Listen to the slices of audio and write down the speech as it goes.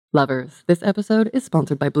Lovers, this episode is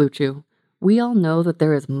sponsored by Blue Chew. We all know that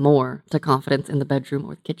there is more to confidence in the bedroom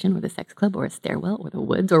or the kitchen or the sex club or a stairwell or the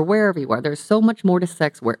woods or wherever you are. There's so much more to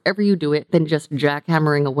sex wherever you do it than just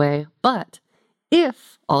jackhammering away. But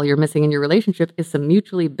if all you're missing in your relationship is some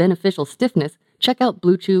mutually beneficial stiffness, check out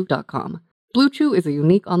BlueChew.com. Blue Chew is a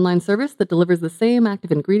unique online service that delivers the same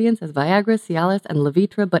active ingredients as Viagra, Cialis, and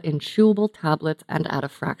Levitra, but in chewable tablets and at a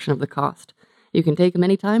fraction of the cost. You can take them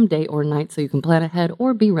anytime, day or night, so you can plan ahead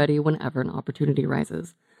or be ready whenever an opportunity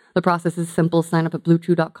arises. The process is simple. Sign up at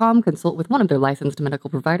BlueChew.com, consult with one of their licensed medical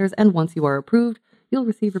providers, and once you are approved, you'll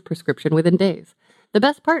receive a prescription within days. The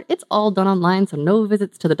best part, it's all done online, so no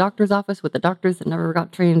visits to the doctor's office with the doctors that never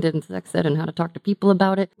got trained in sex ed and how to talk to people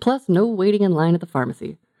about it, plus no waiting in line at the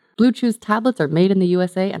pharmacy. Blue Chew's tablets are made in the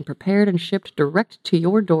USA and prepared and shipped direct to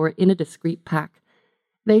your door in a discreet pack.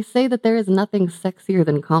 They say that there is nothing sexier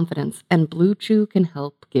than confidence, and Blue Chew can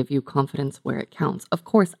help give you confidence where it counts. Of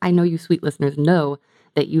course, I know you sweet listeners know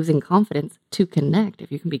that using confidence to connect,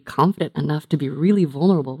 if you can be confident enough to be really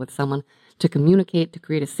vulnerable with someone, to communicate, to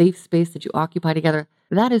create a safe space that you occupy together,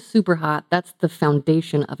 that is super hot. That's the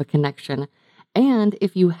foundation of a connection. And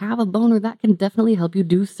if you have a boner, that can definitely help you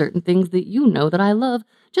do certain things that you know that I love,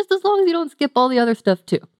 just as long as you don't skip all the other stuff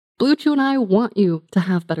too. Blue Chew and I want you to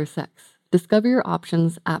have better sex. Discover your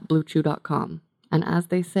options at BlueChew.com. And as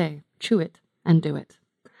they say, chew it and do it.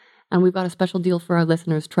 And we've got a special deal for our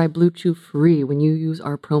listeners. Try Blue Chew free when you use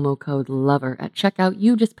our promo code LOVER. At checkout,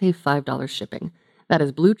 you just pay $5 shipping. That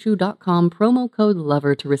is BlueChew.com, promo code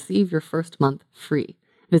LOVER to receive your first month free.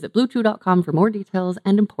 Visit BlueChew.com for more details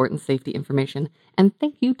and important safety information. And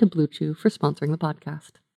thank you to Blue Chew for sponsoring the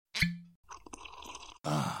podcast.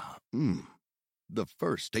 The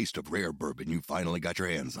first taste of rare bourbon you finally got your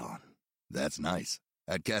hands on. That's nice.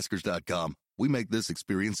 At Caskers.com, we make this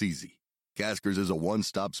experience easy. Caskers is a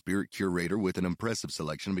one-stop spirit curator with an impressive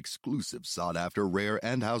selection of exclusive, sought-after, rare,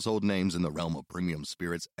 and household names in the realm of premium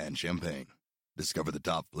spirits and champagne. Discover the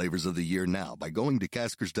top flavors of the year now by going to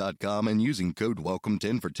Caskers.com and using code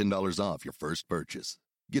WELCOME10 for $10 off your first purchase.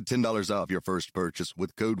 Get $10 off your first purchase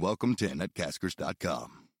with code WELCOME10 at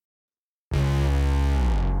Caskers.com.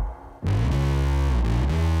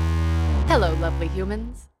 Hello, lovely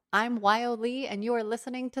humans. I'm Wyo Lee, and you are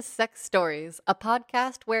listening to Sex Stories, a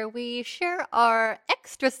podcast where we share our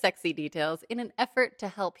extra sexy details in an effort to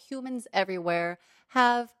help humans everywhere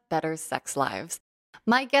have better sex lives.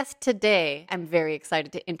 My guest today, I'm very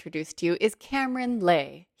excited to introduce to you, is Cameron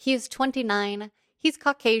Lay. He is 29. He's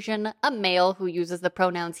Caucasian, a male who uses the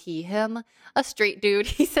pronouns he, him, a straight dude.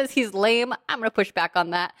 He says he's lame. I'm going to push back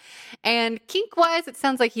on that. And kink-wise, it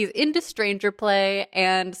sounds like he's into stranger play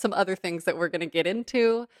and some other things that we're going to get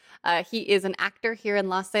into. He is an actor here in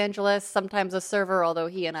Los Angeles, sometimes a server, although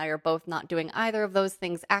he and I are both not doing either of those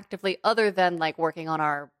things actively, other than like working on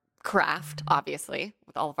our craft, obviously,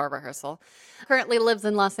 with all of our rehearsal. Currently lives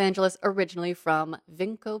in Los Angeles, originally from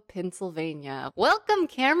Vinco, Pennsylvania. Welcome,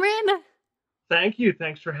 Cameron. Thank you.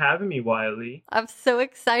 Thanks for having me, Wiley. I'm so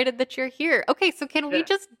excited that you're here. Okay, so can we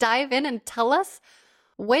just dive in and tell us,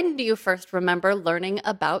 when do you first remember learning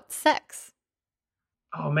about sex?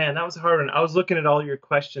 Oh, man, that was a hard one. I was looking at all your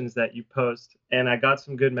questions that you post, and I got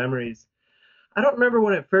some good memories. I don't remember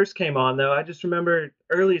when it first came on, though. I just remember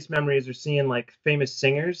earliest memories are seeing, like, famous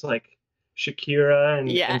singers like Shakira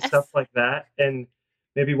and stuff like that, and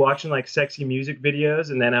maybe watching, like, sexy music videos,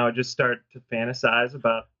 and then I would just start to fantasize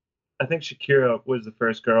about, I think Shakira was the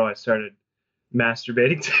first girl I started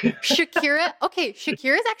masturbating to. Shakira? Okay,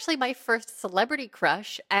 Shakira is actually my first celebrity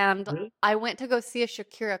crush, and Really? I went to go see a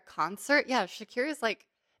Shakira concert. Yeah, Shakira is like,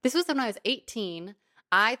 this was when I was 18.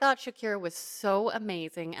 I thought Shakira was so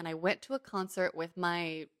amazing, and I went to a concert with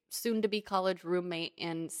my soon-to-be college roommate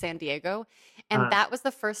in San Diego, and that was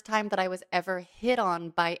the first time that I was ever hit on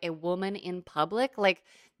by a woman in public. Like,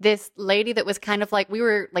 this lady that was kind of like, we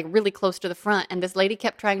were like really close to the front, and this lady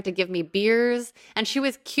kept trying to give me beers, and she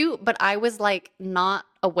was cute, but I was like not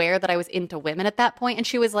aware that I was into women at that point, and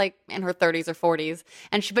she was like in her 30s or 40s,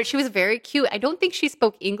 and but she was very cute. I don't think she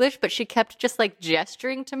spoke English, but she kept just like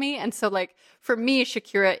gesturing to me, and so like for me,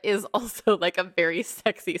 Shakira is also like a very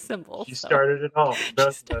sexy symbol. She started it all.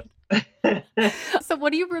 Both of us. So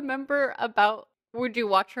what do you remember about, would you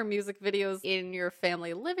watch her music videos in your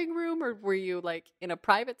family living room, or were you like in a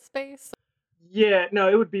private space? Yeah, no,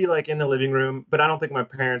 it would be like in the living room, but I don't think my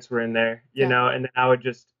parents were in there, you know, and then I would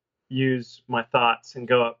just use my thoughts and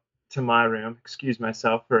go up to my room, excuse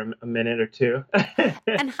myself for a minute or two.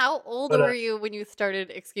 And how old were you when you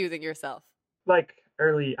started excusing yourself? Like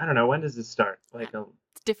early, I don't know, when does this start? Like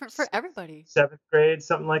it's different for everybody. 7th grade,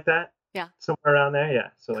 something like that? Yeah. Somewhere around there, yeah.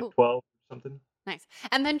 So cool. Like 12 or something. Nice.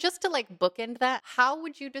 And then just to like bookend that, how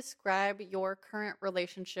would you describe your current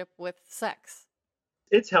relationship with sex?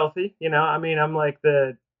 It's healthy, you know. I mean,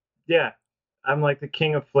 yeah, I'm like the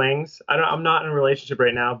king of flings. I'm not in a relationship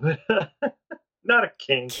right now, but not a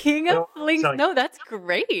king. King I of don't Flings. sound like, No, that's but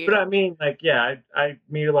great. I mean, like, yeah, I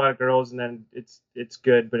meet a lot of girls, and then it's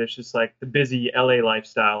good, but it's just like the busy LA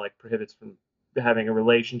lifestyle like prohibits from having a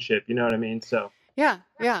relationship. You know what I mean? So Yeah,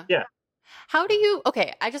 yeah. yeah. How do you,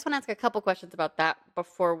 okay, I just want to ask a couple questions about that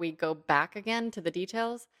before we go back again to the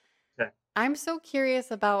details. Okay. I'm so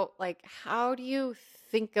curious about like how do you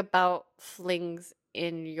think about flings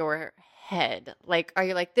in your head? Like are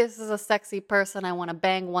you like this is a sexy person I want to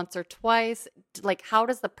bang once or twice? Like how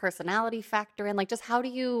does the personality factor in? Like just how do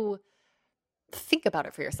you think about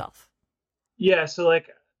it for yourself? Yeah, so like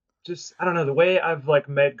just I don't know, the way I've like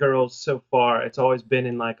met girls so far, it's always been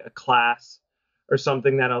in like a class or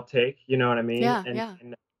something that I'll take, you know what I mean? Yeah, yeah.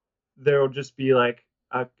 And there'll just be like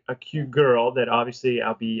a cute girl that obviously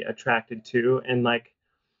I'll be attracted to, and like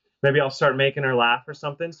maybe I'll start making her laugh or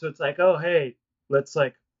something. So it's like, oh hey, let's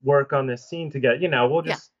like work on this scene together. You know, we'll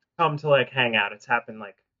Yeah. just come to like hang out. It's happened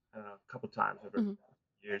like I don't know, a couple times over Mhm.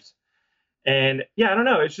 years. And yeah, I don't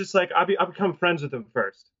know. It's just like I'll become friends with them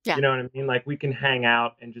first. Yeah. You know what I mean? Like we can hang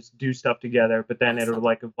out and just do stuff together, but then it'll Awesome.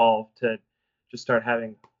 like evolve to just start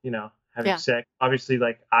having Yeah. sex. Obviously,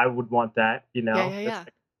 like I would want that. Yeah, yeah, That's yeah.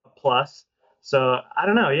 like a plus. So I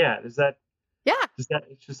don't know. Yeah, Yeah. does that?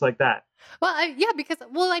 It's just like that. Well, yeah, because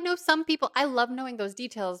well, I know some people. I love knowing those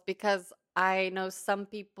details because I know some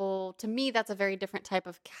people. To me, that's a very different type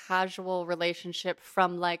of casual relationship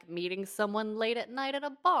from like meeting someone late at night at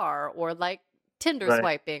a bar or like Tinder Right.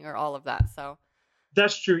 swiping or all of that. So,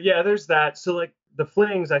 That's true. Yeah, there's that. So like the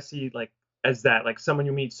flings I see like as that, like someone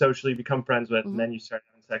you meet socially, become friends with, and mhm. then you start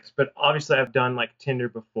having sex. But obviously I've done like Tinder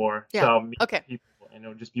before, so Yeah. I'll meet Okay. people and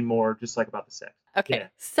it'll just be more just like about the sex. Yeah. Okay.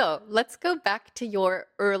 So let's go back to your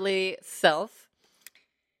early self.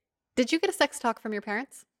 Did you get a sex talk from your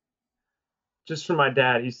parents? Just for my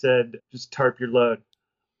dad, he said, just tarp your load.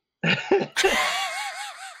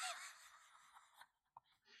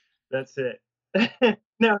 That's it.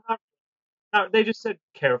 No, they just said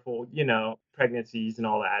careful, pregnancies and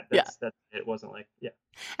all that. Yeah. That's it. Wasn't like, yeah.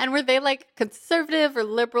 And were they like conservative or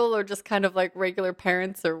liberal or just kind of like regular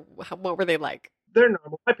parents or what were they like? They're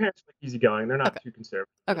normal. My parents are like easygoing. They're not Okay. too conservative,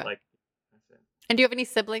 but Okay. like that's it. And do you have any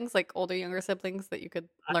siblings, like older, younger siblings that you could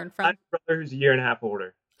I, learn I have from? a brother who's a year and a half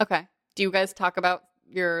older. Okay. Do you guys talk about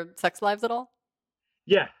your sex lives at all?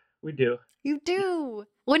 Yeah, we do. You do.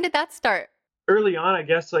 When did that start? Early on, I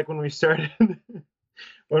guess, like when we started,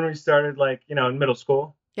 like in middle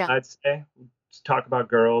school, Yeah. I'd say just talk about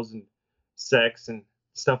girls and sex and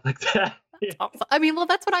stuff like that. Yeah. Awesome. I mean, well,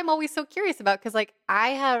 that's what I'm always so curious about because, like, I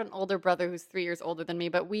had an older brother who's 3 years older than me,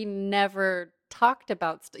 but we never talked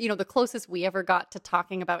about, the closest we ever got to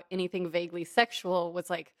talking about anything vaguely sexual was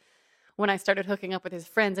like when I started hooking up with his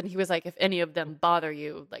friends, and he was like, if any of them bother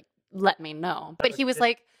you, like, let me know. But he was Okay.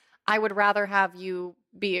 like, I would rather have you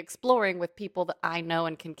be exploring with people that I know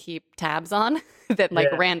and can keep tabs on than like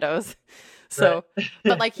Yeah. randos. Right. So,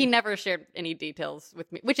 but like he never shared any details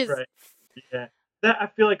with me, which is, Right. Yeah. That I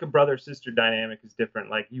feel like a brother sister dynamic is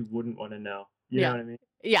different. Like you wouldn't want to know. You know yeah, what I mean?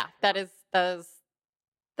 yeah,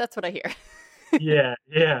 that's what I hear. Yeah.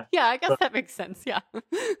 Yeah. Yeah, I guess But that makes sense. Yeah.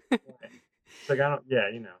 it's like I don't. Yeah.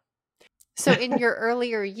 So in your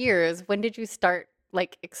earlier years, when did you start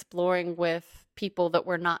like exploring with people that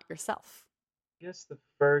were not yourself? I guess the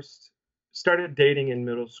first started dating in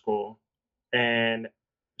middle school and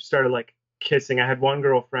started like kissing. I had one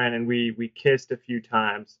girlfriend and we kissed a few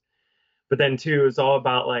times. But then too, it was all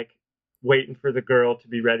about like waiting for the girl to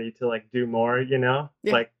be ready to like do more, Yeah.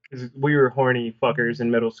 like 'cause we were horny fuckers in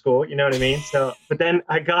middle school, you know what I mean? So, but then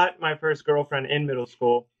I got my first girlfriend in middle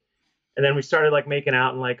school, and then we started like making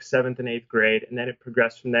out in like seventh and eighth grade, and then it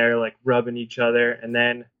progressed from there, like rubbing each other, and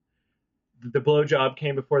then the blowjob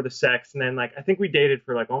came before the sex, and then like I think we dated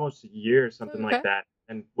for like almost a year or something like Okay. that,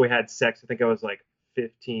 and we had sex. I think I was like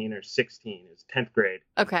 15 or 16. It was 10th grade.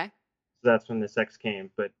 Okay. So that's when the sex came.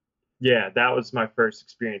 But yeah, that was my first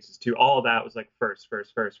experiences too. All of that was like first for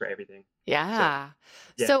everything. So Yeah.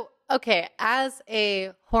 yeah. So, okay, as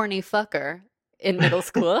a horny fucker in middle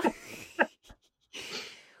school,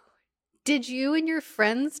 did you and your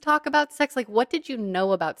friends talk about sex? Like, what did you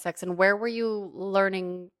know about sex and where were you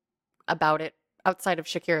learning about it outside of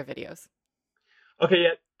Shakira videos? Okay,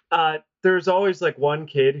 yeah. There's always like one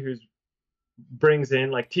kid who's brings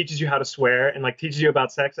in like teaches you how to swear and like teaches you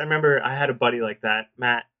about sex. I remember I had a buddy like that,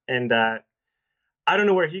 Matt, and I don't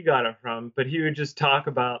know where he got it from, but he would just talk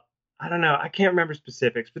about I don't know. I can't remember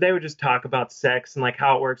specifics, but they would just talk about sex and like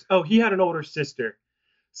how it works. Oh, he had an older sister.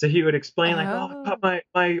 So he would explain like, oh, I caught Oh,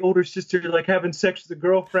 my older sister like having sex with a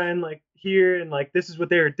girlfriend like here and like this is what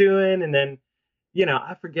they were doing. And then,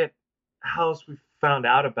 I forget how else we found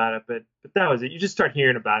out about it, but that was it. You just start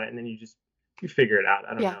hearing about it and then you figure it out.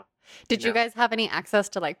 I don't yeah. know. You Did you know. guys have any access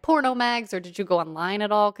to like porno mags or did you go online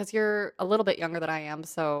at all? Because you're a little bit younger than I am,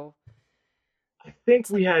 so I think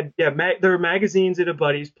it's like, we had there were magazines at a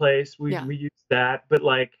buddy's place. We yeah, we used that, but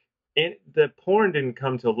like the porn didn't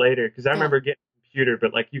come till later because I yeah. remember getting a computer,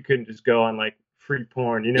 but like you couldn't just go on like free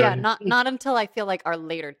porn. You know what Yeah, I not mean? not until I feel like our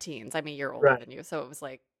later teens. I'm a year older Right. than you, so it was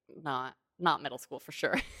like not middle school for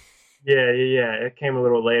sure. Yeah, yeah, yeah. It came a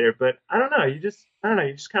little later, but I don't know. I don't know.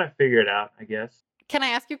 You just kind of figure it out, I guess. Can I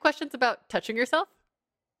ask you questions about touching yourself?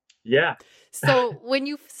 Yeah. So, when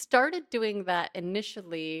you started doing that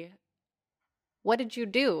initially, what did you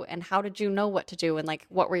do and how did you know what to do and like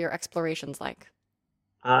what were your explorations like?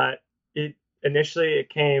 Uh, it initially it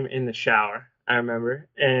came in the shower, I remember,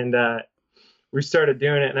 and we started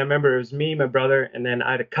doing it. And I remember it was me, my brother, and then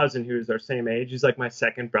I had a cousin who was our same age. He's like my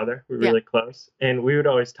second brother. We're Yeah. really close, and we would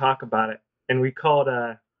always talk about it. And we called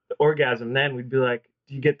the orgasm. Then we'd be like,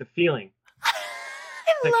 "Do you get the feeling?"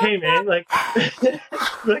 Like, I hey man, like,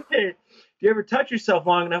 like, hey, do you ever touch yourself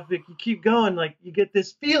long enough? Like, you keep going, like, you get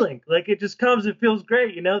this feeling, like it just comes. It feels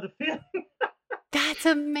great, the feeling. That's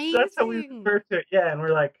So that's how we amazing. refer to it. Yeah, and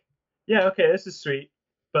we're like, yeah, okay, this is sweet,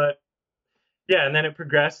 but yeah, and then it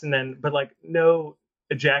progressed, and then but like no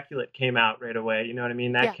ejaculate came out right away. You know what I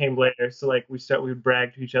mean? That Yeah. came later. So like we would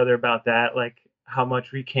brag to each other about that, like how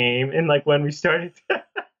much we came, and like when we started.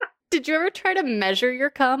 Did you ever try to measure your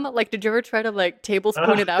cum? Like, did you ever try to like tablespoon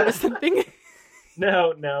uh, it out or something?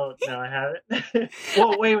 no, no, no, I haven't.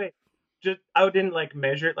 Well, wait, wait. Just I didn't like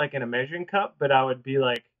measure it like in a measuring cup, but I would be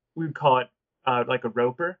like we would call it like a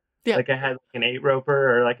roper. Yeah. Like I had like an 8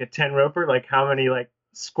 roper or like a 10 roper, like how many like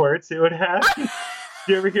squirts it would have. Do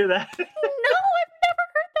you ever hear that? No, I've never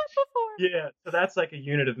heard that before. Yeah, so that's like a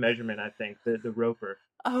unit of measurement, I think, the roper.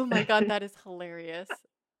 Oh my God, that is hilarious. Like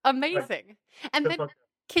Amazing. And so then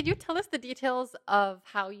can you tell us the details of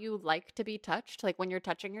how you like to be touched? Like when you're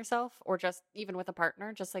touching yourself or just even with a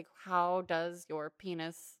partner, just like how does your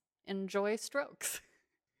penis enjoy strokes?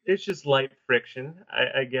 it's just light friction,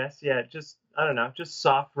 I guess. Yeah, just I don't know, just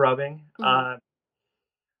soft rubbing, Hmm.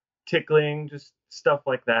 tickling, just stuff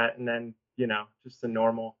like that, and then just the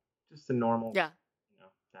normal, Yeah.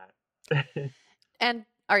 that. And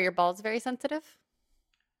are your balls very sensitive?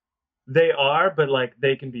 They are, but like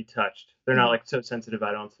they can be touched. They're not Hmm. like so sensitive.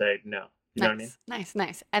 I don't say no. You know what I mean? Nice, nice,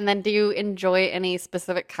 nice. And then do you enjoy any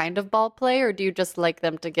specific kind of ball play or do you just like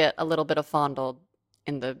them to get a little bit of fondled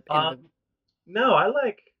in Um, the no, I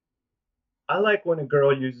like when a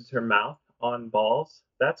girl uses her mouth on balls.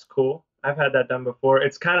 That's cool. I've had that done before.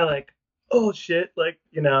 It's kind of like, oh shit, like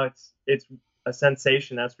it's a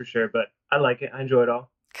sensation, that's for sure. But I like it. I enjoy it all.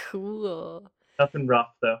 cool. Nothing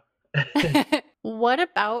rough though. What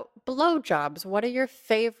about blowjobs? What are your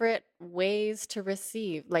favorite ways to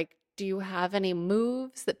receive? Like, do you have any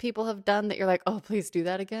moves that people have done that you're like, oh, please do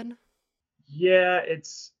that again? Yeah,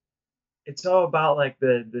 it's all about like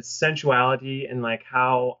the sensuality and like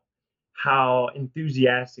how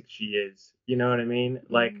enthusiastic she is. You know what I mean?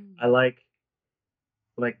 Like Mm. I like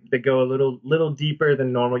they go a little deeper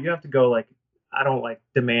than normal. You have to go like I don't like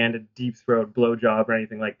demand a deep throat blowjob or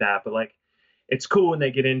anything like that, but like it's cool when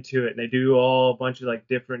they get into it and they do all a bunch of like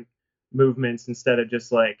different movements instead of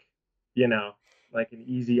just you know, like an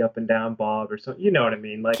easy up and down bob or something. You know what I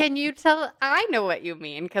mean? Like Can you tell? I know what you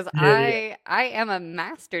mean because yeah, yeah, I am a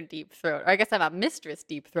master deep throat. Or I guess I'm a mistress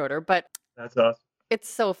deep throater, but that's awesome. it's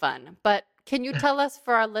so fun. But can you tell us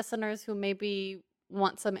for our listeners who maybe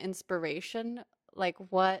want some inspiration, like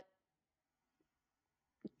what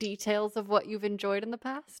details of what you've enjoyed in the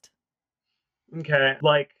past? Okay,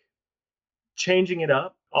 like changing it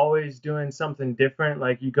up, always doing something different.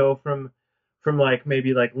 Like you go from like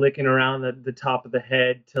maybe like licking around the top of the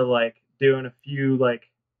head to like doing a few like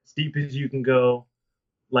as deep as you can go,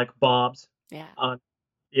 like bobs. Yeah. On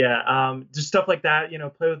yeah, just stuff like that.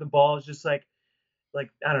 Play with the balls, just like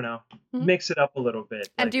I don't know, Mhm. mix it up a little bit.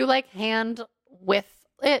 And Like do you like hand with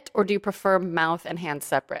it, or do you prefer mouth and hand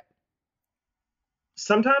separate?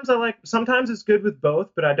 sometimes it's good with both,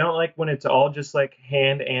 but I don't like when it's all just like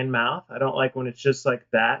hand and mouth. I don't like when it's just like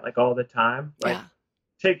that, like all the time. Like Yeah.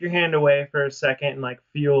 take your hand away for a second and like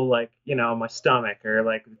feel like my stomach or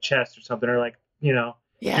like the chest or something or like do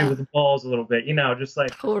Yeah. with the balls a little bit, just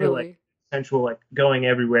like I feel like Totally. sensual, like going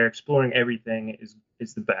everywhere, exploring everything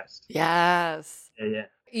is the best. Yes. Yeah, yeah.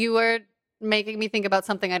 You were making me think about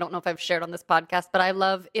something I don't know if I've shared on this podcast, but I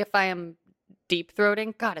love if I am deep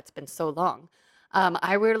throating. God, it's been so long.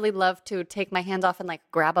 I really love to take my hands off and like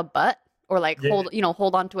grab a butt or like Yeah,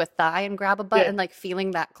 hold onto a thigh and grab a butt yeah, and like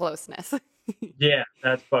feeling that closeness. yeah.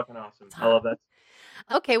 That's fucking awesome. It's I hot. love that.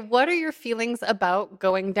 Okay, what are your feelings about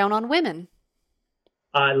going down on women?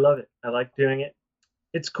 I love it. I like doing it.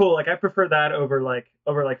 It's cool. Like I prefer that over like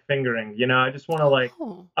fingering. You know, I just want to like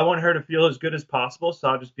Oh, I want her to feel as good as possible. So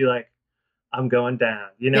I'll just be like, I'm going down.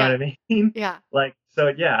 You know what yeah, I mean? yeah. Like so,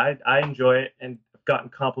 yeah. I enjoy it, and I've gotten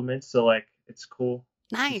compliments. So like, it's cool.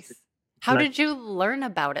 It's just Nice. it's How nice. did you learn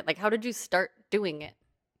about it? Like, how did you start doing it?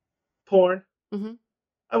 Porn. Hmm.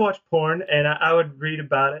 I watch porn, and I would read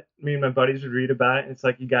about it. Me and my buddies would read about it. And it's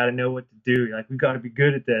like you got to know what to do. Like we got to be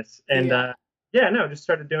good at this. And Yeah, yeah, no, just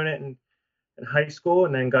started doing it in high school,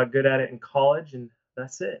 and then got good at it in college, and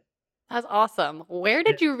that's it. that's awesome. Where Yeah.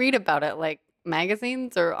 did you read about it? Like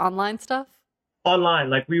magazines or online stuff? Online,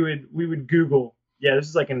 like we would Google. Yeah, this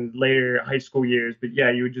is like in later high school years, but yeah,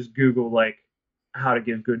 you would just Google like how to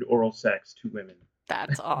give good oral sex to women.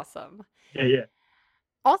 That's awesome. Yeah, yeah.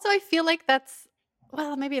 Also, I feel like that's,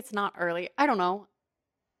 well, maybe it's not early. I don't know.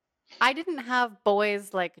 I didn't have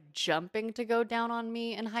boys like jumping to go down on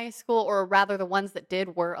me in high school, or rather, the ones that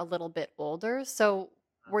did were a little bit older. So,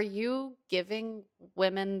 were you giving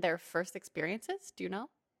women their first experiences? Do you know?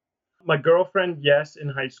 My girlfriend, yes, in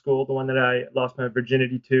high school, the one that I lost my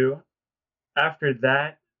virginity to. After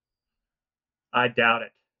that, I doubt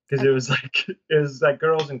it because it Okay. was like it was like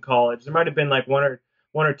girls in college. There might have been like one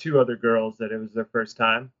or two other girls that it was their first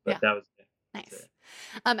time, but Yeah. that was it. That's Nice. it.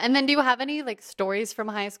 And then do you have any like stories from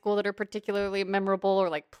high school that are particularly memorable or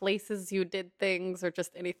like places you did things or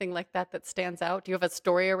just anything like that that stands out? Do you have a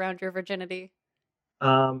story around your virginity?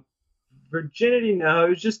 Um, virginity, no, it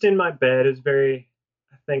was just in my bed. It was very,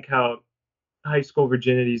 I think how high school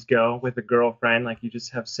virginities go with a girlfriend. Like you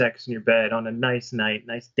just have sex in your bed on a nice night,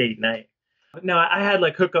 nice date night. But no, I had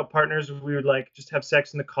like hookup partners. We would like just have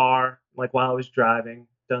sex in the car, like while I was driving,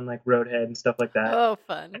 done like roadhead and stuff like that. Oh,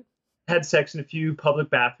 fun. Had sex in a few public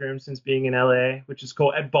bathrooms since being in LA, which is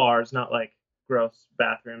cool. At bars, not like gross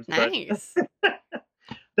bathrooms, but Nice.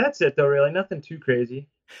 that's it though, really. Nothing too crazy.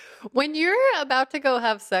 When you're about to go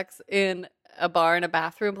have sex in a bar in a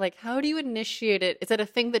bathroom, like how do you initiate it? Is it a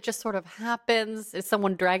thing that just sort of happens? Is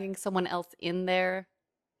someone dragging someone else in there?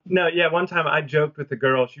 No, yeah, one time I joked with the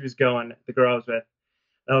girl, she was going, the girl I was with.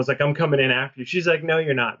 I was like, I'm coming in after you. She's like, no,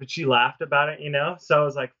 you're not. But she laughed about it, you know? So I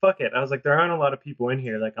was like, fuck it. I was like, there aren't a lot of people in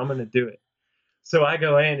here. Like, I'm going to do it. So I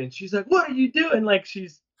go in and she's like, what are you doing? Like,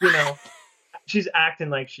 she's, you know, she's acting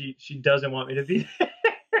like she doesn't want me to be there.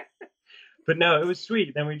 But no, it was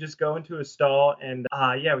sweet. Then we just go into a stall and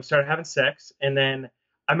yeah, we started having sex. And then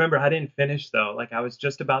I remember I didn't finish though. Like I was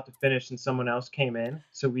just about to finish and someone else came in.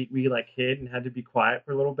 So we like hid and had to be quiet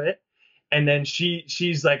for a little bit. And then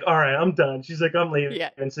she's like, all right, I'm done. She's like, I'm leaving. Yeah.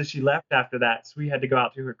 And so she left after that. So we had to go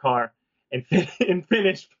out to her car and and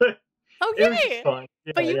finish. But Oh, it was just yay! fun.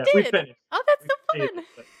 But Yeah, you yeah. We did. finished. Oh, that's We so made fun.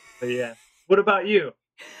 it. But yeah. What about you?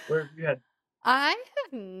 Where have you had I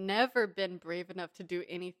have never been brave enough to do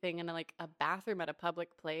anything in like a bathroom at a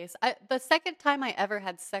public place. The second time I ever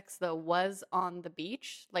had sex though was on the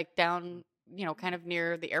beach, like down, kind of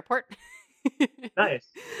near the airport. nice?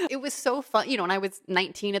 It was so fun, and I was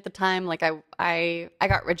 19 at the time. Like I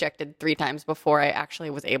got rejected 3 times before I actually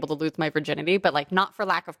was able to lose my virginity, but like not for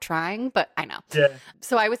lack of trying, but I know. Yeah.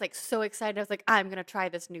 So I was like so excited. I was like, I'm gonna try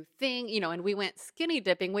this new thing, and we went skinny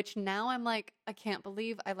dipping, which now I'm like, I can't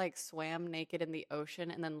believe I like swam naked in the ocean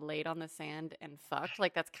and then laid on the sand and fucked.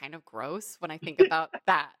 Like that's kind of gross when I think about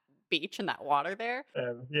that beach and that water there.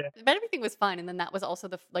 Yeah. But everything was fine, and then that was also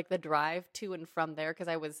the drive to and from there because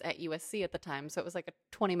I was at USC at the time, so it was like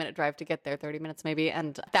a 20-minute drive to get there, 30 minutes maybe,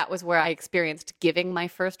 and that was where I experienced giving my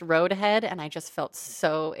first road head, and I just felt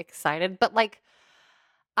so excited. But like,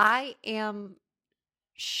 I am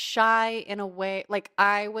shy in a way. Like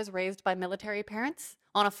I was raised by military parents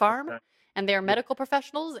on a farm Okay. and they're Yeah. medical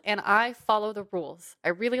professionals and I follow the rules. I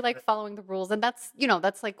really like following the rules and that's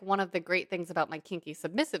like one of the great things about my kinky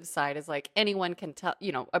submissive side is like anyone can tell,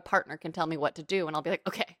 a partner can tell me what to do and I'll be like,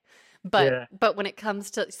 "Okay." But Yeah. but when it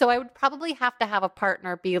comes to so I would probably have to have a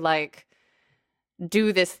partner be like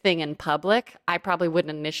do this thing in public. I probably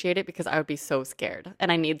wouldn't initiate it because I would be so scared.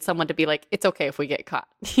 And I need someone to be like, "It's okay if we get caught."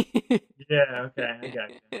 Yeah. Okay. I got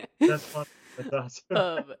you. That's fun. That's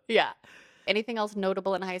awesome. Yeah. Anything else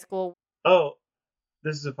notable in high school? Oh,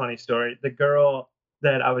 this is a funny story. The girl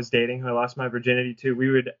that I was dating, who I lost my virginity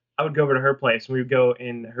to, I would go over to her place and we would go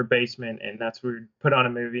in her basement, and that's where we'd put on a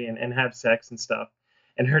movie and have sex and stuff.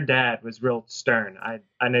 and her dad was real stern. I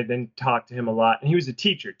didn't talk to him a lot, and he was a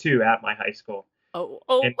teacher too at my high school. Oh,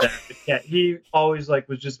 oh. And but yeah, he always like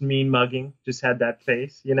was just mean mugging, just had that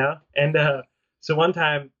face, you know. And so one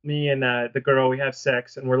time, me and the girl, we have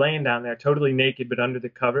sex, and we're laying down there, totally naked, but under the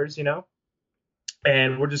covers, you know.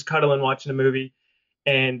 And we're just cuddling, watching a movie,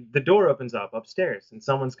 and the door opens up upstairs, and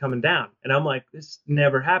someone's coming down, and I'm like, this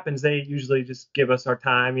never happens. They usually just give us our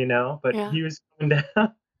time, you know. But Yeah. he was coming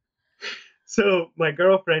down. So my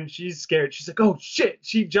girlfriend, she's scared. She's like, oh shit.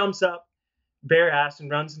 She jumps up bare ass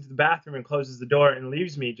and runs into the bathroom and closes the door and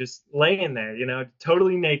leaves me just laying there, you know,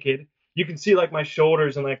 totally naked. You can see like my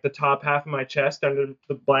shoulders and like the top half of my chest under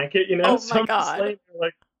the blanket, you know? Oh So my I'm just God. laying there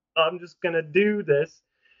like, I'm just gonna do this.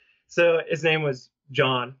 So his name was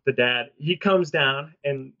John, the dad. He comes down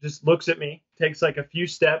and just looks at me, takes like a few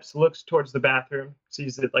steps, looks towards the bathroom,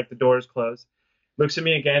 sees that like the door is closed, looks at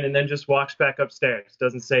me again, and then just walks back upstairs.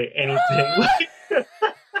 Doesn't say anything.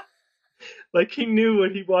 Like he knew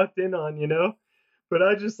what he walked in on, you know? But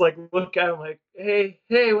I just like look at him like, hey,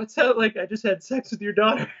 what's up? Like I just had sex with your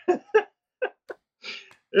daughter.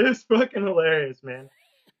 It was fucking hilarious, man.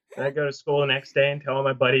 And I go to school the next day and tell all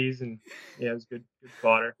my buddies, and yeah, it was good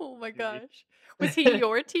fodder. Oh my gosh. Was he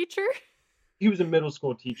your teacher? He was a middle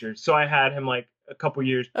school teacher, so I had him like a couple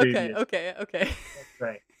years Okay, previous. okay, okay. That's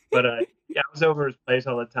right. But yeah, I was over his place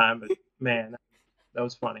all the time. But man, that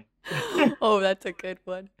was funny. Oh, that's a good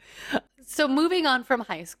one. So moving on from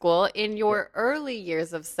high school, in Yeah. your early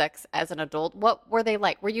years of sex as an adult, what were they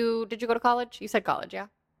like? Did you go to college? You said college, yeah?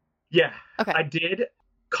 Yeah, Okay. I did.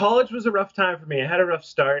 College was a rough time for me. I had a rough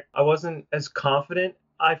start. I wasn't as confident,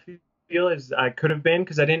 I feel, as I could have been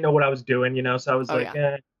because I didn't know what I was doing, you know? So I was Oh like,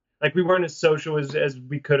 yeah. like we weren't as social as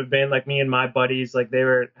we could have been. Like me and my buddies, like they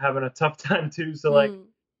were having a tough time too. So like, Mm,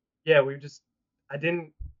 yeah, I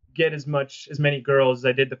didn't get as many girls as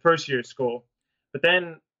I did the first year of school. But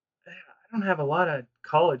then I don't have a lot of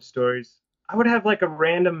college stories. I would have like a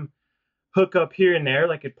random hookup here and there,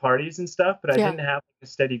 like at parties and stuff, but I yeah. didn't have like, a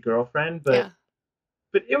steady girlfriend. Yeah.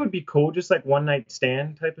 But it would be cool, just like one night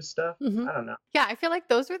stand type of stuff. Hmm. I don't know. Yeah, I feel like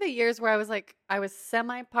those were the years where I was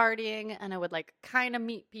semi partying and I would like kind of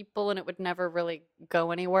meet people and it would never really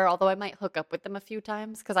go anywhere. Although I might hook up with them a few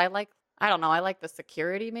times because I don't know, I like the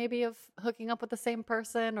security maybe of hooking up with the same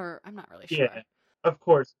person, or I'm not really Yeah, sure. of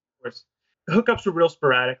course, of course. Hookups were real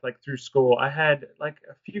sporadic, like through school. I had like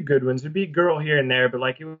a few good ones. There'd be a girl here and there, but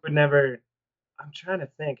like it would never. I'm trying to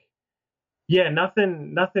think. Yeah,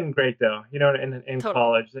 nothing great though. You know, in Totally.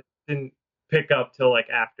 college, it didn't pick up till like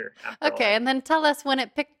after all Okay, that. and then tell us when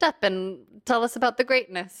it picked up and tell us about the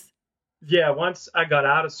greatness. Yeah, once I got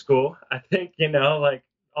out of school, I think, you know, like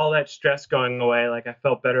all that stress going away, like I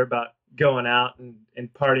felt better about going out and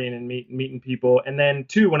partying and meeting people. And then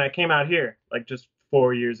too, when I came out here, like just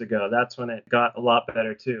 4 years ago, that's when it got a lot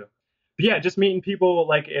better too. But yeah, just meeting people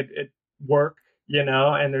like at work, you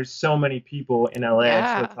know, and there's so many people in LA,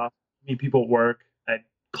 so it's Yeah. awesome to meet people at work, at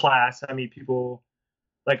class. I meet people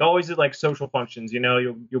like always at like social functions, you know,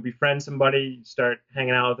 you'll befriend somebody, you start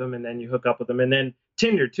hanging out with them, and then you hook up with them. And then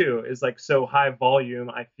Tinder too is like so high volume,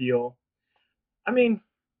 I feel. I mean,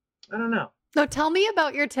 I don't know. No, tell me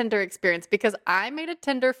about your Tinder experience because I made a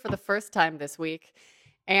Tinder for the first time this week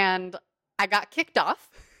and I got kicked off.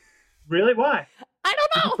 Really? Why? I Did you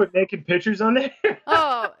don't know. put naked pictures on there?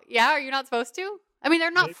 Oh, yeah, are you not supposed to? I mean,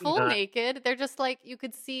 they're not Maybe full not. naked. They're just like you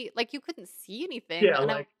could see, like you couldn't see anything, Yeah,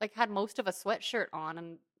 and I like like had most of a sweatshirt on,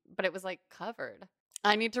 and but it was like covered.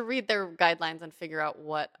 I need to read their guidelines and figure out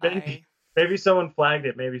what maybe maybe someone flagged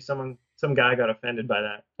it. Maybe some guy got offended by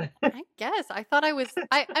that. I guess. I thought I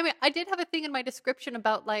mean, I did have a thing in my description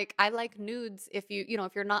about like I like nudes if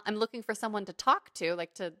if you're not I'm looking for someone to talk to,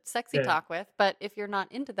 like to sexy Yeah, talk with, but if you're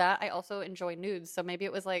not into that, I also enjoy nudes. So maybe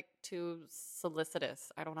it was like too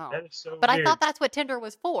solicitous. I don't know. that is so But I weird. thought that's what Tinder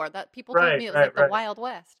was for. That people told Right, me it was right, like the right. Wild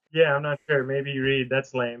West. Yeah, I'm not sure. Maybe you read.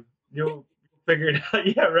 That's lame. You'll figure it out.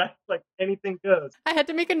 Yeah, right. Like anything goes. I had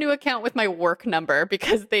to make a new account with my work number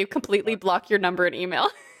because they completely block your number and email.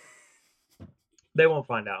 They won't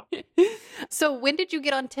find out. So when did you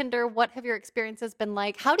get on Tinder? What have your experiences been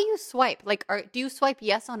like? How do you swipe? Like, do you swipe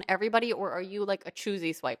yes on everybody, or are you like a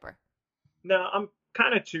choosy swiper? No, I'm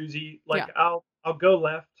kind of choosy. Yeah, Like I'll go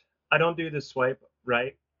left. I don't do the swipe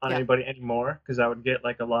right on yeah. anybody anymore because I would get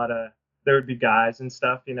like a lot of there would be guys and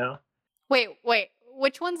stuff, you know. Wait.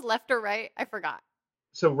 Which one's left or right? I forgot.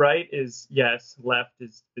 So right is yes, left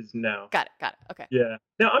is no. Got it. Okay. Yeah.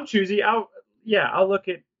 No, I'm choosy. I'll look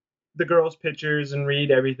at the girls' pictures and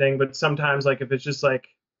read everything, but sometimes like if it's just like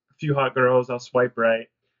a few hot girls, I'll swipe right.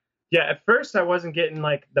 Yeah, at first I wasn't getting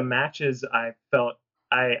like the matches I felt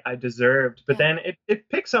I deserved. But Yeah. then it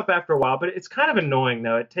picks up after a while, but it's kind of annoying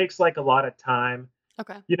though. It takes like a lot of time.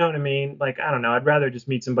 Okay. You know what I mean? Like, I don't know, I'd rather just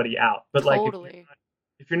meet somebody out. But like Totally.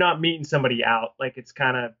 if you're not meeting somebody out, like it's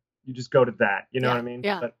kind of you just go to that, you know what Yeah. I mean?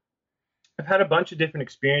 Yeah. But I've had a bunch of different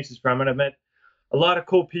experiences from it. I've met a lot of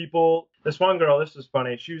cool people. This one girl, this was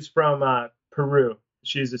funny. She was from Peru.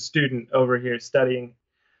 She's a student over here studying.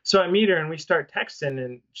 So I meet her and we start texting,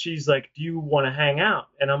 and she's like, "Do you want to hang out?"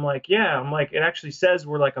 And I'm like, "Yeah." I'm like, "It actually says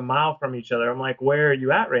we're like a mile from each other." I'm like, "Where are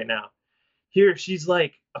you at right now?" Here, she's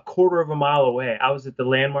like a quarter of a mile away. I was at the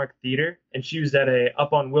Landmark Theater, and she was at a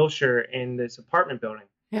up on Wilshire in this apartment building.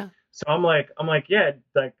 Yeah. So I'm like, "Yeah,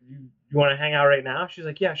 like you want to hang out right now?" She's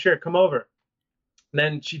like, "Yeah, sure, come over." And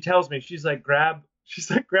then she tells me, grab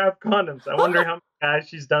condoms. I wonder how many guys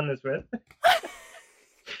she's done this with.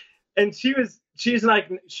 And she's like,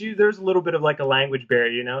 there's a little bit of like a language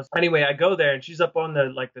barrier, you know? Anyway, I go there and she's up on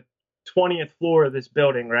the 20th floor of this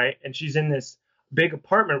building, right? And she's in this big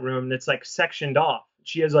apartment room that's like sectioned off.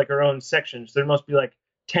 She has like her own sections. There must be like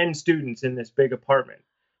 10 students in this big apartment.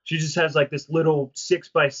 She just has like this little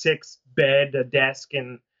 6x6 bed, a desk,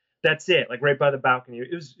 and that's it, like right by the balcony.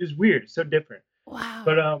 It was weird, so different. But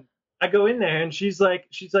Wow. I go in there and she's like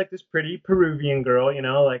this pretty Peruvian girl, you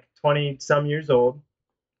know, like 20 some years old.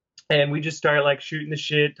 And we just start like shooting the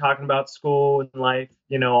shit, talking about school and life,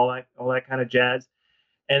 you know, all that kind of jazz.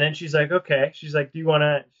 And then she's like, "Okay." "Do you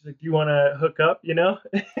wanna hook up, you know?"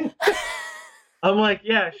 I'm like,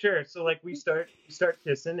 "Yeah, sure." So like we start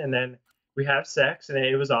kissing, and then we have sex, and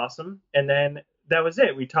it was awesome. And then that was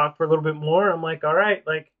it. We talked for a little bit more. I'm like, "All right,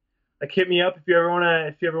 like hit me up if you ever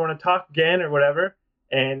wanna talk again or whatever."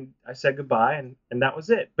 And I said goodbye, and that was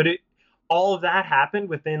it. But all of that happened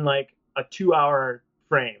within like a 2-hour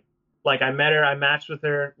frame. Like I met her, I matched with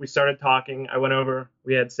her, we started talking, I went over,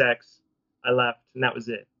 we had sex, I left, and that was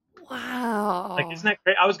it. Like, Wow. isn't that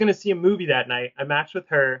great? I was gonna see a movie that night. I matched with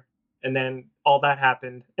her, and then all that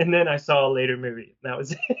happened, and then I saw a later movie. And that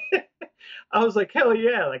was it. I was like, hell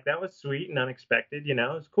yeah! Like that was sweet and unexpected. You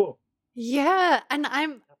know, it was cool. Yeah, and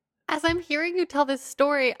as I'm hearing you tell this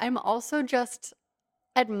story, I'm also just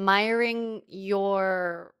admiring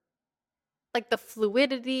your like the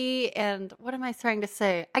fluidity and what am I trying to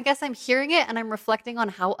say? I guess I'm hearing it and I'm reflecting on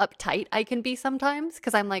how uptight I can be sometimes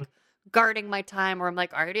because I'm like guarding my time or I'm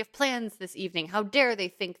like, I already have plans this evening. How dare they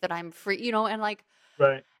think that I'm free,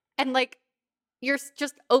 Right? and like you're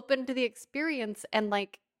just open to the experience and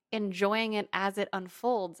like enjoying it as it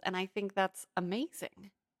unfolds. And I think that's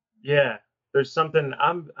amazing. Yeah. There's something.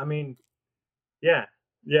 I mean, yeah,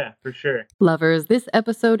 yeah, for sure. Lovers, this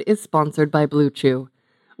episode is sponsored by Blue Chew.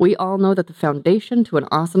 We all know that the foundation to an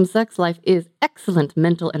awesome sex life is excellent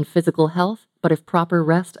mental and physical health, but if proper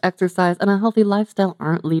rest, exercise, and a healthy lifestyle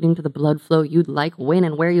aren't leading to the blood flow you'd like when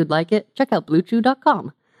and where you'd like it, check out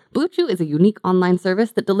BlueChew.com. Blue Chew is a unique online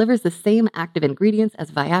service that delivers the same active ingredients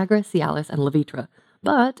as Viagra, Cialis, and Levitra,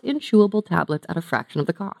 but in chewable tablets at a fraction of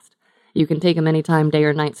the cost. You can take them anytime, day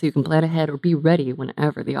or night, so you can plan ahead or be ready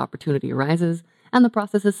whenever the opportunity arises. And the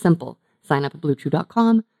process is simple. Sign up at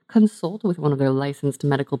BlueChew.com, consult with one of their licensed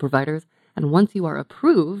medical providers, and once you are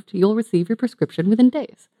approved, you'll receive your prescription within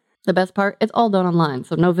days. The best part, it's all done online,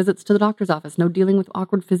 so no visits to the doctor's office, no dealing with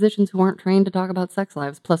awkward physicians who aren't trained to talk about sex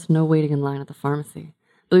lives, plus no waiting in line at the pharmacy.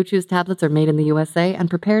 Blue Chew's tablets are made in the USA and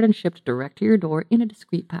prepared and shipped direct to your door in a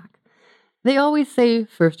discreet pack. They always say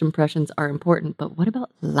first impressions are important, but what about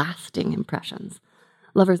lasting impressions?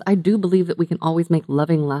 Lovers, I do believe that we can always make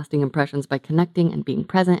loving, lasting impressions by connecting and being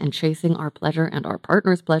present and chasing our pleasure and our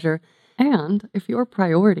partner's pleasure. And if your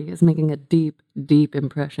priority is making a deep, deep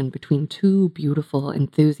impression between two beautiful,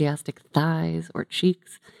 enthusiastic thighs or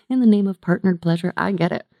cheeks in the name of partnered pleasure, I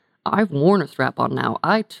get it. I've worn a strap on now.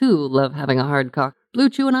 I too love having a hard cock. Blue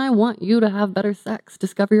Chew and I want you to have better sex.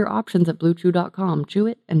 Discover your options at BlueChew.com. Chew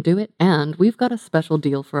it and do it. And we've got a special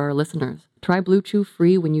deal for our listeners. Try Blue Chew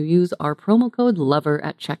free when you use our promo code LOVER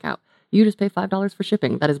at checkout. You just pay $5 for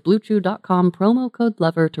shipping. That is BlueChew.com, promo code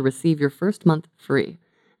LOVER to receive your first month free.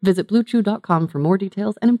 Visit BlueChew.com for more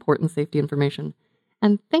details and important safety information.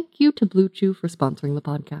 And thank you to Blue Chew for sponsoring the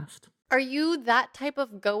podcast. Are you that type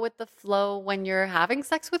of go with the flow when you're having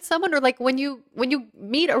sex with someone, or like when you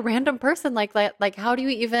meet a random person like that? Like, how do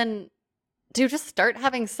you just start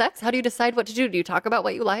having sex? How do you decide what to do? Do you talk about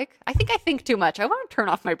what you like? I think too much. I want to turn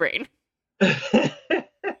off my brain.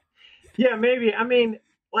 Yeah, maybe. I mean,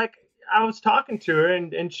 like I was talking to her,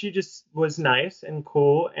 and she just was nice and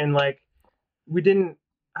cool, and like we didn't.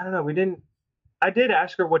 I don't know. We didn't. I did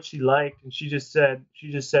ask her what she liked, and she just said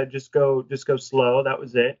just go slow. That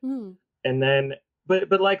was it. Hmm. And then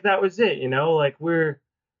but like that was it, you know, like we're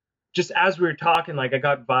just as we were talking, like I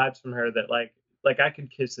got vibes from her that like like I could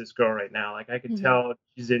kiss this girl right now. Like I could tell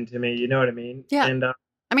she's into me. You know what I mean? Yeah. And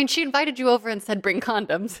I mean, she invited you over and said, bring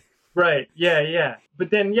condoms. right, yeah.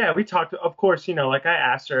 But then yeah, we talked. Of course, like I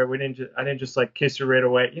asked her. I didn't just like kiss her right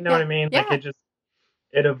away. You know what I mean? Like Yeah.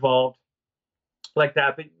 it evolved like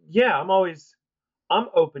that. But yeah, I'm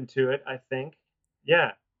open to it. I think.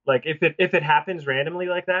 Yeah. Like if it happens randomly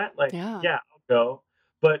like that, like Yeah. yeah, I'll go.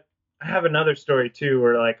 But I have another story too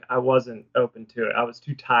where like I wasn't open to it. I was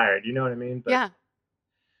too tired. You know what I mean? But Yeah.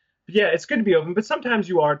 yeah, it's good to be open, but sometimes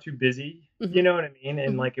you are too busy. You know what I mean?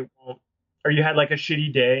 And like it won't, or you had like a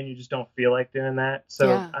shitty day and you just don't feel like doing that. So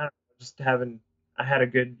Yeah. I don't know, I had a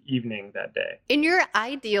good evening that day. In your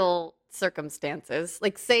ideal circumstances,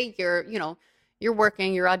 like say you're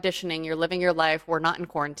working, you're auditioning, you're living your life, we're not in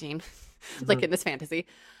quarantine, like in this fantasy.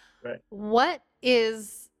 Right. What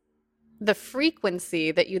is the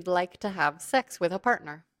frequency that you'd like to have sex with a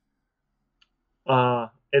partner?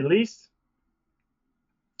 At least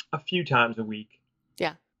a few times a week.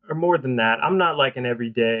 Yeah. Or more than that. I'm not like an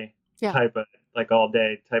everyday Yeah. type of like all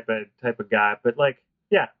day type of guy, but like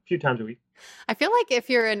yeah, a few times a week. I feel like if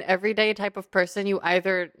you're an everyday type of person, you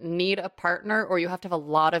either need a partner or you have to have a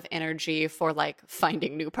lot of energy for like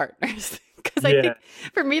finding new partners. Because I think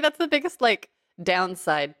for me, that's the biggest like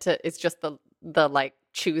downside to it's just the like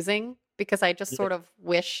choosing, because I just sort of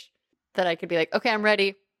wish that I could be like, okay, I'm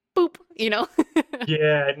ready. Boop, Yeah.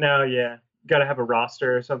 Got to have a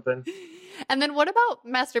roster or something. And then what about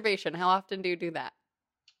masturbation? How often do you do that?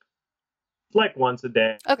 Like once a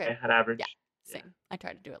day. Okay. At average. Yeah. Same. I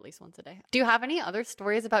try to do at least once a day. Do you have any other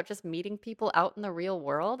stories about just meeting people out in the real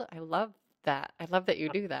world? I love that. I love that you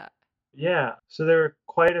do that. Yeah. So there were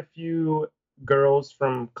quite a few girls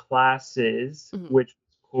from classes, which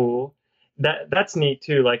was cool. That's neat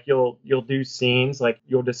too. Like you'll do scenes, like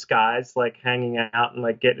you'll disguise like hanging out and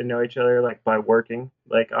like getting to know each other like by working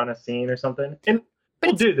like on a scene or something. And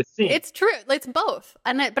we'll do the scene. It's true. It's both.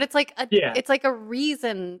 But it's like it's like a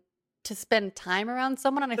reason to spend time around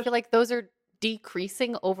someone, and I feel like those are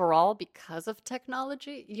decreasing overall because of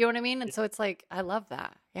technology. You know what I mean? And so it's like I love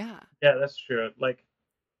that. Yeah. Yeah, that's true. Like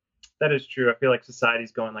that is true. I feel like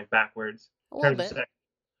society's going like backwards in terms of sex.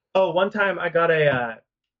 Oh, one time I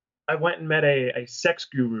went and met a sex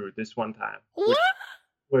guru this one time, which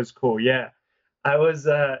was cool. Yeah. I was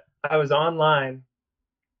online.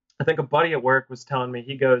 I think a buddy at work was telling me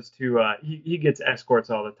he goes to he gets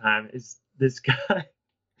escorts all the time. Is this guy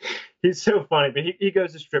he's so funny, but he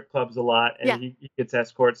goes to strip clubs a lot and he gets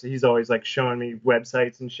escorts. So he's always like showing me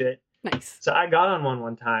websites and shit. Nice. So I got on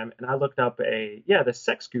one time and I looked up the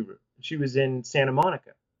sex guru. She was in Santa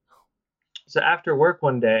Monica. So after work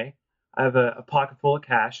one day, I have a pocket full of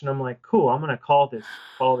cash and I'm like, cool, I'm gonna call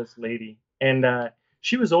this lady. And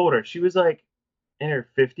she was older. She was like in her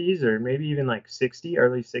 50s or maybe even like 60,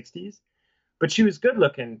 early 60s. But she was good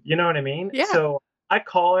looking, you know what I mean? Yeah. So I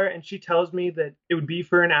call her and she tells me that it would be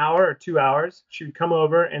for an hour or 2 hours. She would come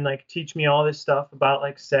over and like teach me all this stuff about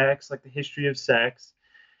like sex, like the history of sex.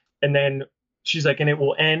 And then she's like, and it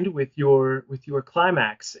will end with your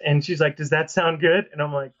climax. And she's like, does that sound good? And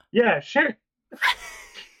I'm like, yeah, sure.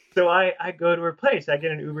 So I go to her place. I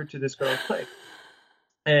get an Uber to this girl's place.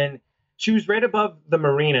 And she was right above the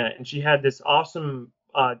marina and she had this awesome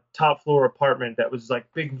top floor apartment that was like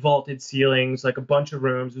big vaulted ceilings, like a bunch of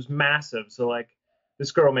rooms. It was massive. So like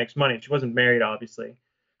this girl makes money. She wasn't married, obviously.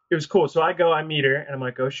 It was cool. So I meet her and I'm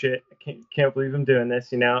like, oh shit, I can't believe I'm doing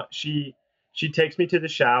this. She takes me to the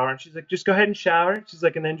shower and she's like, just go ahead and shower. She's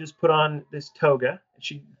like, and then just put on this toga. And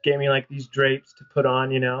she gave me like these drapes to put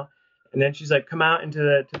on, And then she's like, come out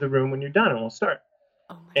into the room when you're done and we'll start.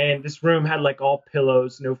 Oh my and this room had like all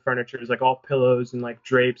pillows, no furniture. It was like all pillows and like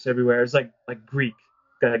drapes everywhere. It was like Greek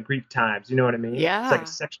times. You know what I mean? Yeah. It's like a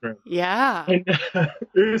sex room. Yeah. And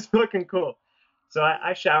it was fucking cool. So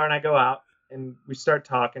I shower and I go out and we start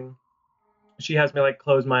talking. She has me like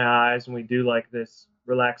close my eyes and we do like this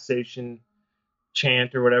relaxation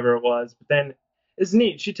chant or whatever it was. But then it's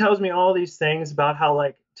neat. She tells me all these things about how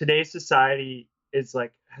like today's society is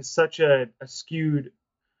like has such a skewed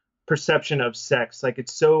perception of sex. Like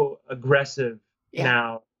it's so aggressive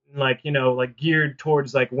now, like like geared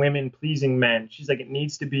towards like women pleasing men. She's like, it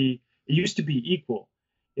used to be equal,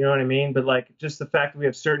 you know what I mean? But like just the fact that we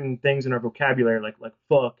have certain things in our vocabulary like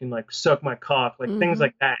fuck and like suck my cock, like things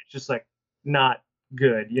like that, it's just like not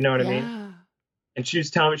good, you know what I mean? And she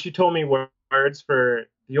told me words for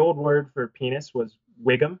the old word for penis was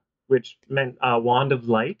wigum, which meant wand of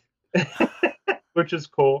light. Which is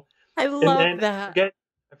cool. I love that.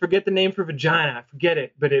 I forget the name for vagina. I forget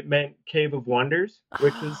it, but it meant Cave of Wonders,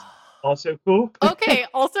 which was also cool. Okay,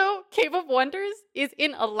 also Cave of Wonders is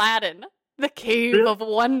in Aladdin. The Cave Really? of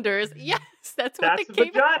Wonders. Yes, that's what the That's a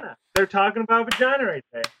cave. vagina. They're talking about vagina right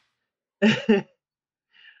there.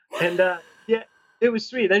 And yeah, it was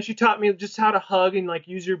sweet. Then she taught me just how to hug and like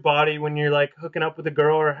use your body when you're like hooking up with a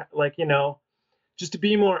girl or like, just to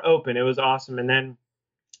be more open. It was awesome. And then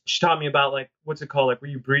she taught me about like what's it called, like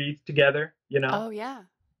where you breathe together, Oh yeah.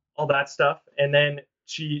 all that stuff. And then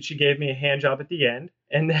she gave me a hand job at the end,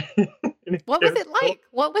 and then it What was was it cool. like?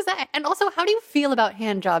 What was that? And also, how do you feel about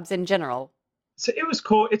hand jobs in general? So it was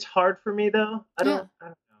cool. It's hard for me though. Yeah. I don't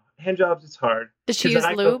know. Hand jobs, it's hard Did she because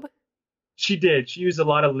use I go. lube? She did. She used a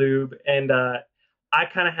lot of lube, and I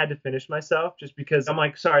kind of had to finish myself just because I'm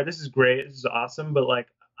like, sorry, this is great, this is awesome, but like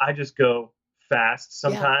I just go fast Yeah.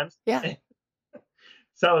 sometimes. Yeah.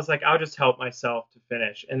 So I was like, I'll just help myself to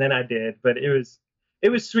finish, and then I did. But it was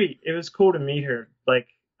sweet. It was cool to meet her. Like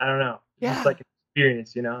I don't know, just Yeah. like an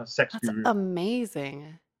experience, a sex That's guru.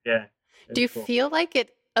 amazing. Yeah, it Do was you cool. feel like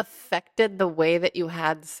it affected the way that you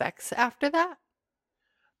had sex after that?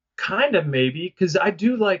 Kind of maybe because I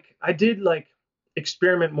did like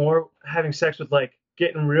experiment more having sex with like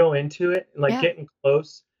getting real into it and like Yeah. getting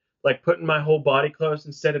close, like putting my whole body close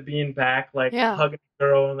instead of being back, like Yeah. hugging a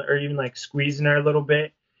girl or even like squeezing her a little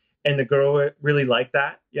bit. And the girl really liked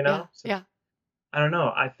that, Yeah. So Yeah. I don't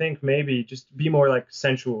know. I think maybe just be more like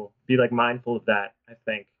sensual, be like mindful of that. I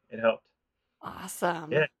think it helped. Yeah,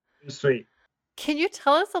 Awesome. it was sweet. Can you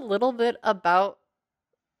tell us a little bit about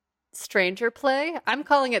stranger play? I'm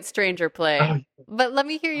calling it stranger play, Oh, but let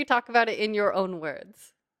me hear you talk about it in your own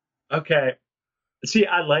words. okay. See,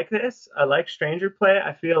 I like this. I like stranger play.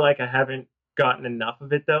 I feel like I haven't gotten enough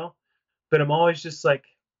of it though. But I'm always just like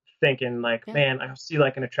thinking like, Yeah. man, I see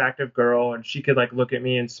like an attractive girl and she could like look at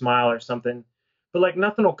me and smile or something. But like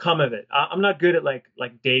nothing will come of it. I'm not good at like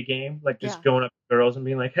day game, like Yeah. just going up to girls and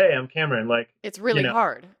being like, "Hey, I'm Cameron." Like, It's you really know,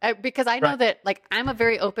 hard because I know right, that like I'm a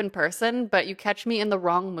very open person, but you catch me in the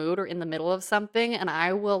wrong mood or in the middle of something and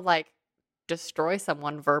I will like destroy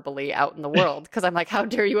someone verbally out in the world because I'm like, how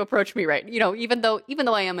dare you approach me right? Even though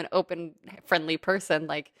I am an open, friendly person,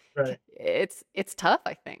 like right. it's tough,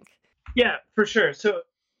 I think. Yeah, for sure. So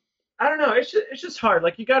I don't know. It's just hard.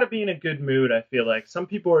 Like you got to be in a good mood. I feel like some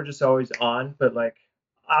people are just always on, but like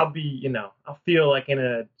I'll feel like in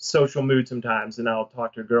a social mood sometimes, and I'll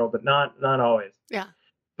talk to a girl, but not always. Yeah.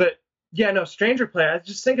 But yeah, no, stranger play. I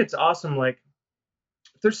just think it's awesome. Like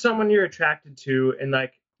if there's someone you're attracted to, and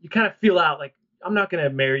like you kind of feel out, like I'm not gonna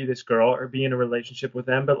marry this girl or be in a relationship with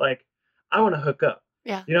them, but like I want to hook up.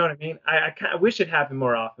 Yeah. You know what I mean? I kind of wish it happened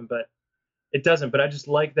more often, but it doesn't. But I just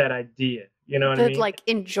like that idea. You know what I The mean? like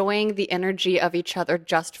enjoying the energy of each other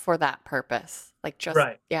just for that purpose. Like just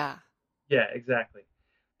Right. yeah. Yeah, exactly.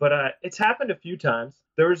 But it's happened a few times.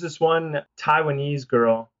 There was this one Taiwanese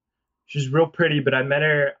girl. She's real pretty, but I met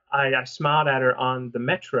her. I smiled at her on the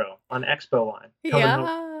metro on Expo line coming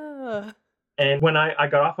home. Yeah. And when I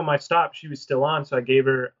got off on my stop, she was still on. So I gave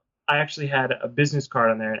her, I actually had a business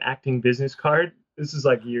card on there, an acting business card. This is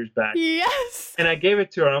like years back. Yes. And I gave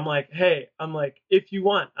it to her. I'm like, hey, if you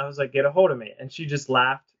want, I was like, get a hold of me. And she just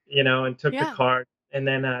laughed, and took the Yeah. card. And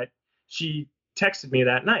then she texted me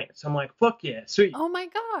that night. So I'm like, fuck yeah, sweet. Oh my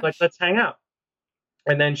Like, gosh. let's hang out.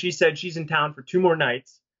 And then she said she's in town for 2 more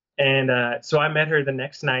nights. And so I met her the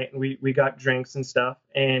next night and we got drinks and stuff.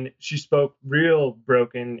 And she spoke real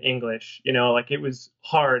broken English, like it was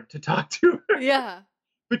hard to talk to her. Yeah.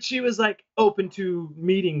 But she was like open to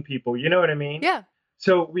meeting people, you know what I mean? Yeah.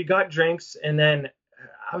 So we got drinks and then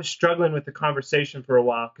I was struggling with the conversation for a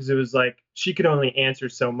while because it was like she could only answer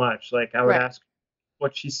so much. Like I would Right. ask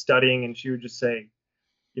what she's studying and she would just say,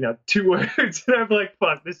 2 words. And I'm like,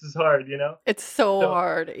 fuck, this is hard. It's so So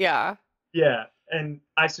hard. Yeah. yeah. And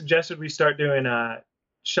I suggested we start doing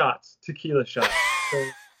shots, tequila shots.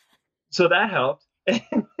 So that helped.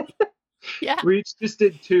 Yeah. We each just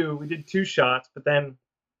did two. We did 2 shots, but then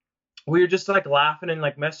we were just like laughing and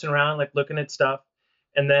like messing around, like looking at stuff.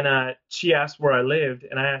 And then she asked where I lived,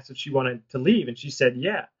 and I asked if she wanted to leave, and she said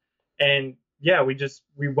yeah. And yeah, we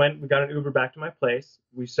got an Uber back to my place.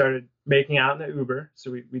 We started making out in the Uber,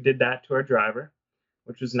 so we did that to our driver,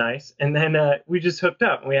 which was nice. And then we just hooked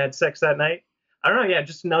up and we had sex that night. I don't know, yeah,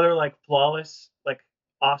 just another like flawless, like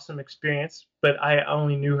awesome experience. But I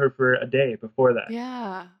only knew her for a day before that,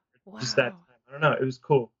 Yeah. just that Wow. time. I don't know, it was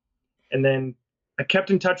cool. And then I kept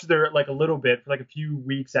in touch with her like a little bit for like a few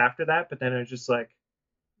weeks after that, but then I was just like,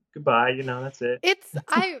 goodbye, that's it.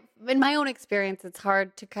 In my own experience, it's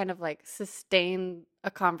hard to kind of like sustain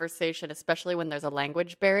a conversation, especially when there's a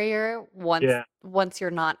language barrier Yeah. once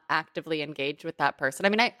you're not actively engaged with that person. I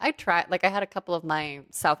mean, I tried, like I had a couple of my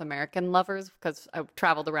South American lovers because I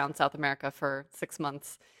traveled around South America for 6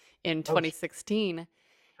 months in Oh, 2016.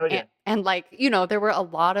 Oh yeah. And like, there were a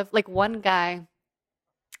lot of like one guy,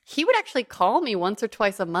 he would actually call me once or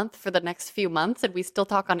twice a month for the next few months, and we still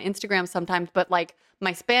talk on Instagram sometimes, but like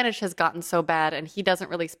my Spanish has gotten so bad and he doesn't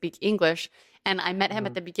really speak English. And I met him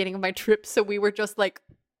at the beginning of my trip, so we were just like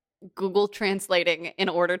Google translating in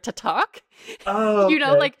order to talk. Oh, okay.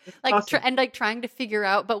 Awesome. And like trying to figure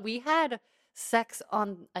out, but we had sex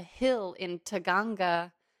on a hill in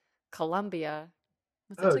Taganga, Colombia.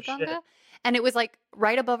 Was it Oh shit. Taganga? And it was like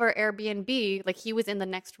right above our Airbnb. Like he was in the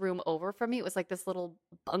next room over from me. It was like this little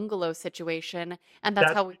bungalow situation, and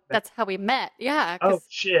That's what you meant. that's how we met. Yeah, Oh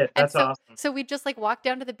shit. and That's awesome. so we just like walked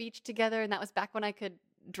down to the beach together, and that was back when I could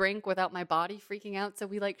drink without my body freaking out. So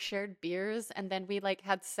we like shared beers, and then we like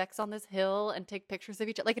had sex on this hill and take pictures of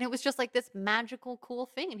each other. Like, and it was just like this magical, cool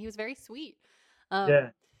thing. And he was very sweet. Um, Yeah.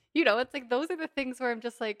 it's like those are the things where I'm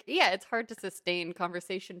just like, yeah, it's hard to sustain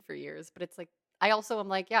conversation for years, but it's like I also am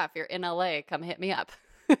like, yeah, if you're in LA, come hit me up.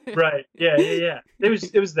 Right. Yeah. Yeah. Yeah. It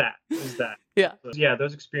was that. It was that. Yeah. Yeah.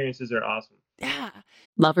 Those experiences are awesome. Yeah.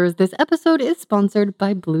 Lovers, this episode is sponsored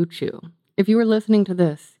by Blue Chew. If you are listening to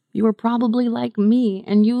this, you are probably like me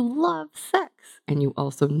and you love sex. And you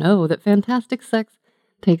also know that fantastic sex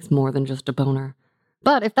takes more than just a boner.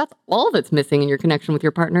 But if that's all that's missing in your connection with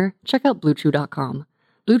your partner, check out BlueChew.com.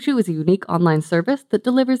 Blue Chew is a unique online service that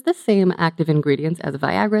delivers the same active ingredients as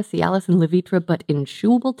Viagra, Cialis, and Levitra, but in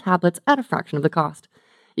chewable tablets at a fraction of the cost.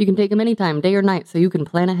 You can take them anytime, day or night, so you can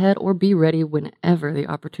plan ahead or be ready whenever the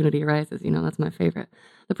opportunity arises. That's my favorite.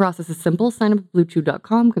 The process is simple. Sign up at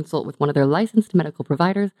BlueChew.com, consult with one of their licensed medical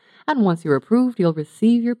providers, and once you're approved, you'll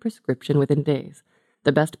receive your prescription within days.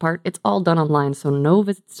 The best part, it's all done online, so no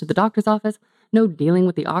visits to the doctor's office, no dealing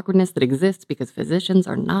with the awkwardness that exists because physicians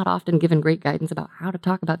are not often given great guidance about how to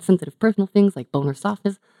talk about sensitive personal things like bone or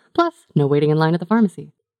softness, plus no waiting in line at the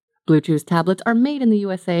pharmacy. Blue Chew's tablets are made in the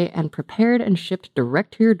USA and prepared and shipped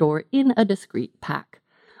direct to your door in a discreet pack.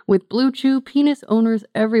 With Blue Chew, penis owners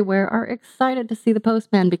everywhere are excited to see the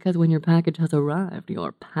postman because when your package has arrived,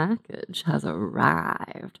 your package has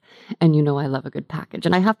arrived. And I love a good package.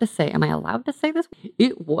 And I have to say, am I allowed to say this?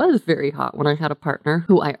 It was very hot when I had a partner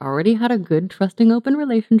who I already had a good, trusting, open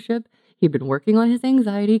relationship. He'd been working on his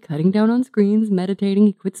anxiety, cutting down on screens, meditating,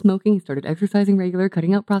 he quit smoking, he started exercising regular,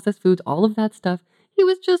 cutting out processed foods, all of that stuff. He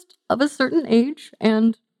was just of a certain age,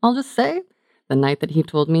 and I'll just say, the night that he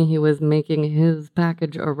told me he was making his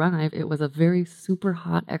package arrive, it was a very super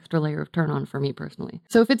hot extra layer of turn on for me personally.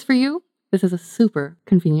 So if it's for you, this is a super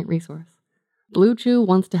convenient resource. Blue Chew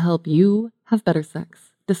wants to help you have better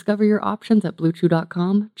sex. Discover your options at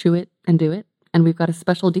BlueChew.com, chew it and do it, and we've got a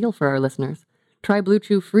special deal for our listeners. Try Blue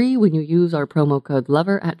Chew free when you use our promo code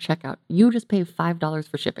LOVER at checkout. You just pay $5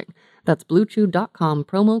 for shipping. That's BlueChew.com,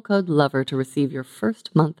 promo code LOVER to receive your first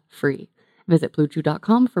month free. Visit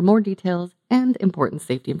BlueChew.com for more details and important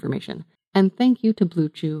safety information. And thank you to Blue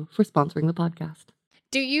Chew for sponsoring the podcast.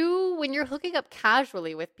 Do you, when you're hooking up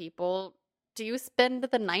casually with people, do you spend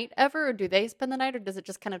the night ever, or do they spend the night, or does it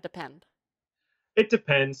just kind of depend? It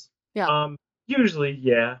depends. Yeah. Usually,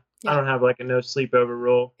 yeah. I Yeah. don't have like a no sleepover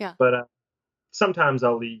rule. Yeah. But sometimes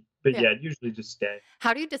I'll leave. But Yeah. yeah, usually just stay.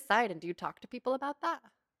 How do you decide, and do you talk to people about that?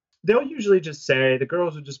 They'll usually just say, the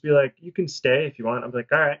girls would just be like, you can stay if you want. I'm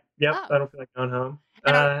like, all right, yep, Oh. I don't feel like going home.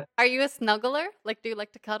 And are you a snuggler? Like, do you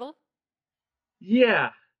like to cuddle?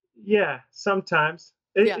 Yeah, sometimes.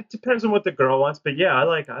 Yeah. It depends on what the girl wants, but yeah, I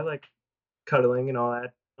like cuddling and all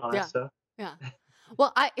that Yeah. stuff. Yeah.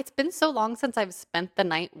 Well, it's been so long since I've spent the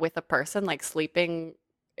night with a person, like sleeping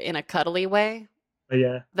in a cuddly way, But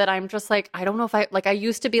yeah, that I'm just like, I don't know if I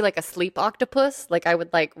used to be like a sleep octopus, like I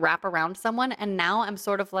would like wrap around someone, and now I'm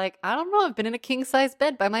sort of like, I don't know, I've been in a king size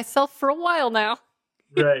bed by myself for a while now.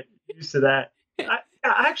 right. Used to that.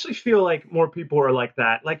 I actually feel like more people are like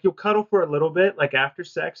that. Like you'll cuddle for a little bit, like after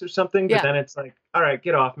sex or something, but Yeah. then it's like, all right,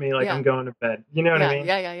 get off me, like Yeah. I'm going to bed. You know what I mean?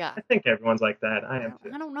 Yeah. I think everyone's like that. I am too.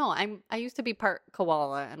 I don't know. I used to be part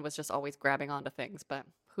koala and was just always grabbing onto things, but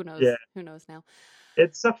who knows? Yeah. Who knows now?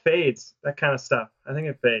 It stuff fades, that kind of stuff. I think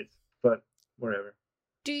it fades, but whatever.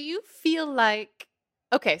 Do you feel like,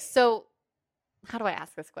 okay, so how do I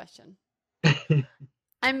ask this question?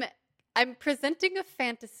 I'm presenting a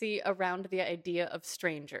fantasy around the idea of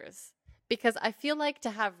strangers, because I feel like to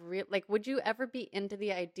have like, would you ever be into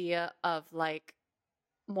the idea of like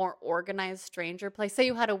more organized stranger play? Say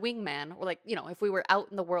you had a wingman, or like, if we were out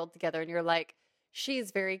in the world together and you're like,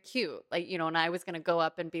 she's very cute, like, and I was going to go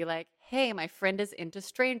up and be like, hey, my friend is into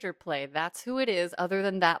stranger play. That's who it is. Other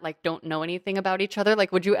than that, like, don't know anything about each other.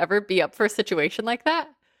 Like, would you ever be up for a situation like that?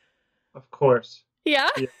 Of course. Yeah.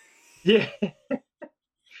 Yeah.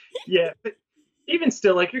 Yeah. But even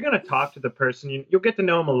still, like, you're gonna talk to the person. You'll get to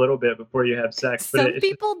know them a little bit before you have sex. But Some it's just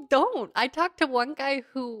people don't. I talked to one guy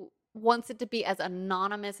who wants it to be as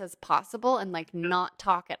anonymous as possible and like not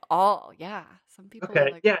talk at all. Yeah. Some people are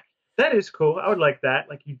okay. like, Yeah, that is cool. I would like that.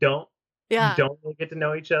 Like, you yeah. don't really get to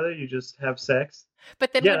know each other. You just have sex.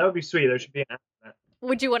 But then Yeah, that would be sweet. There should be an app for that.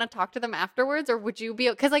 would you want to talk to them afterwards, or would you be,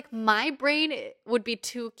 because like my brain would be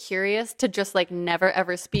too curious to just like never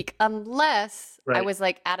ever speak unless I Right. was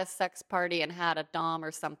like at a sex party and had a dom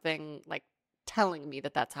or something like telling me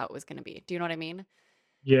that that's how it was going to be. Do you know what I mean?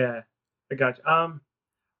 Yeah, I got you.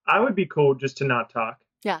 I would be cool just to not talk.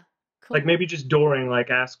 Yeah. Like, Cool. maybe just during, like,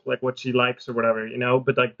 ask like what she likes or whatever,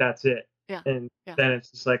 but like that's it. Yeah. And Yeah. then it's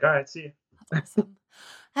just like, all right, see you. That's awesome.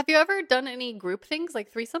 Have you ever done any group things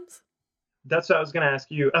like threesomes? That's what I was gonna ask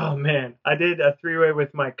you. Oh man, I did a three-way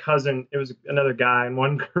with my cousin. It was another guy and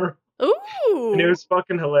one girl, and it Ooh. was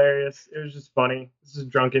fucking hilarious. It was just funny. This is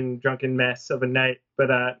drunken mess of a night, but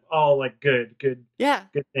all like good Yeah.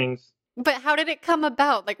 things. But how did it come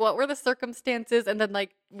about? Like, what were the circumstances? And then,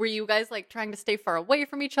 like, were you guys like trying to stay far away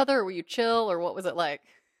from each other, or were you chill, or what was it like?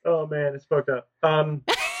 Oh man, it's fucked up.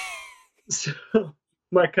 So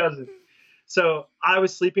my cousin. So I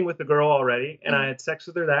was sleeping with the girl already, and I had sex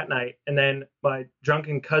with her that night. And then my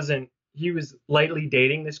drunken cousin, he was lightly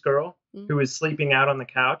dating this girl who was sleeping out on the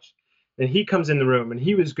couch. And he comes in the room, and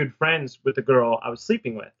he was good friends with the girl I was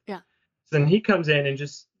sleeping with. Yeah. So then he comes in and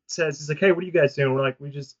just says, he's like, "Hey, what are you guys doing?" We're like, "We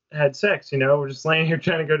just had sex, we're just laying here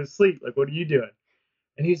trying to go to sleep. Like, what are you doing?"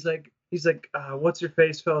 And he's like, "What's your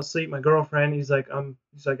face fell asleep?" My girlfriend. He's like,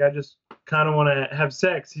 I just kind of want to have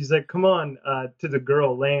sex. He's like, "Come on," to the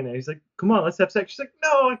girl laying there. He's like, "Come on, let's have sex." She's like,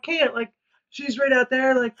 "No, I can't. Like, she's right out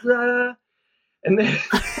there. Like, blah." And then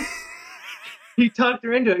he talked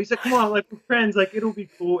her into it. He's like, "Come on, like, we're friends. Like, it'll be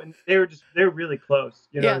cool." And they're really close.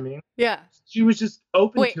 You know what I mean? Yeah. She was just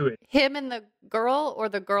open Wait, to it. him and the girl, or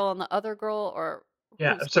the girl and the other girl, or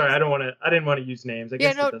Yeah, who's I'm sorry. close? I didn't want to use names. I Yeah,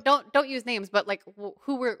 guess no, it does. don't use names, but like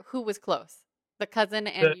who was close? The cousin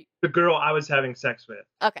and The girl I was having sex with.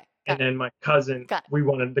 okay, And got it, then my cousin, got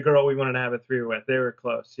it, the girl we wanted to have a three with. They were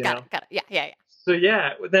close. got it, got it. Yeah, yeah, So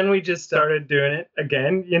yeah, then we just started doing it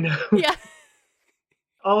again. yeah, yeah.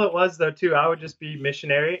 All it was though too, I would just be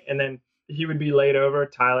missionary, and then he would be laid over,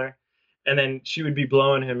 Tyler, and then she would be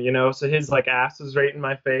blowing him. So his like ass was right in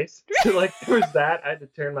my face. So like there was that. I had to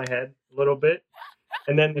turn my head a little bit,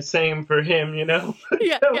 and then the same for him. Yeah,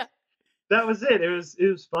 that, yeah. that was it. It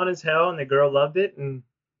was fun as hell, and the girl loved it, and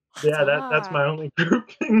yeah, that's my only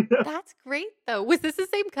group thing. That's great though. Was this the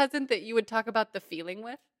same cousin that you would talk about the feeling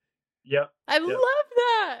with? Yep. I love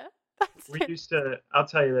that. That's We used to. I'll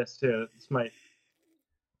tell you this too. This might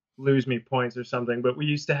lose me points or something, but we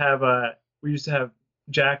used to have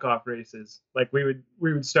jack off races. Like we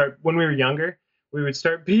would start when we were younger. We would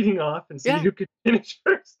start beating off and see who could finish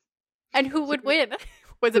first. And who would win?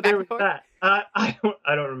 Was So it back there and was forth? that. I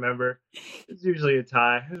don't remember. It's usually a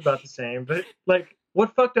tie. It was about the same. But like,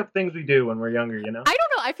 what fucked up things we do when we're younger, I don't know.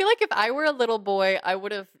 I feel like if I were a little boy, I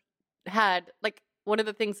would have had like one of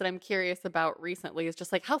the things that I'm curious about recently is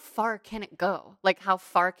just like how far can it go? Like how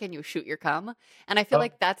far can you shoot your cum? And I feel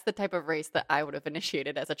like that's the type of race that I would have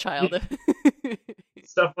initiated as a child.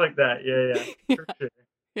 Stuff like that. Yeah, for sure.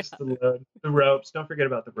 Yeah. Just the ropes. Don't forget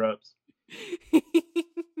about the ropes.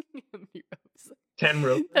 Ropes. 10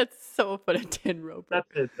 ropes. That's so funny. 10 rope. That's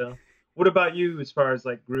it though. What about you as far as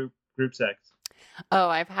like group sex? Oh,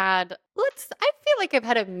 I feel like I've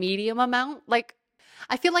had a medium amount. Like,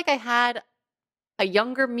 I feel like I had a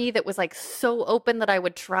younger me that was like so open that I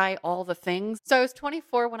would try all the things. So I was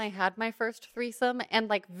 24 when I had my first threesome and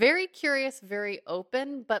like very curious, very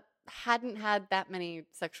open, but hadn't had that many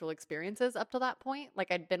sexual experiences up to that point.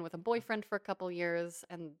 Like I'd been with a boyfriend for a couple years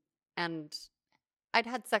and I'd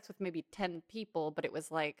had sex with maybe 10 people, but it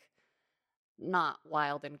was like not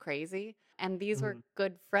wild and crazy. And these were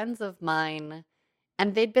good friends of mine.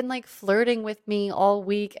 And they'd been like flirting with me all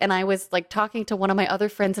week. And I was like talking to one of my other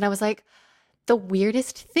friends and I was like, the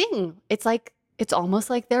weirdest thing. It's like, it's almost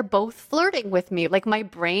like they're both flirting with me. Like my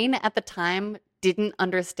brain at the time didn't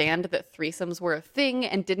understand that threesomes were a thing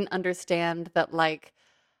and didn't understand that like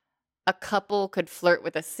a couple could flirt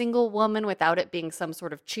with a single woman without it being some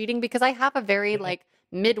sort of cheating because I have a very like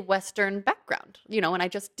Midwestern background, and I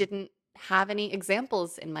just didn't have any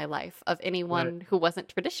examples in my life of anyone who wasn't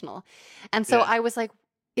traditional. And so I was like,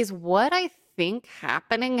 is what I think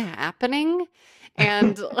happening?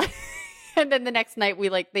 And and then the next night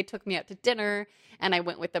they took me out to dinner and I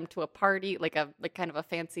went with them to a party, like kind of a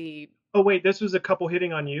fancy. Oh wait, this was a couple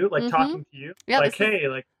hitting on you, like talking to you, Yeah, like hey,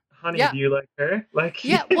 like honey, Yeah. do you like her? Like,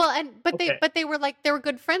 Yeah, well, and okay. but they were like they were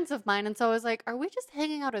good friends of mine, and so I was like, are we just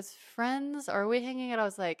hanging out as friends, or are we hanging out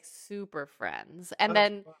as like super friends? Oh,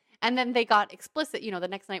 wow, And then they got explicit. The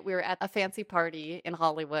next night we were at a fancy party in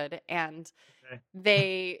Hollywood, and okay.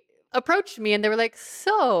 they approached me and they were like,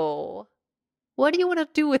 "So, what do you want to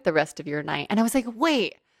do with the rest of your night?" And I was like,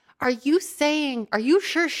 "Wait, are you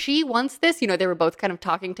sure she wants this?" They were both kind of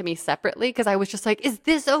talking to me separately because I was just like, "Is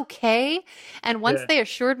this okay?" And once Yeah, they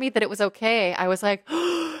assured me that it was okay, I was like,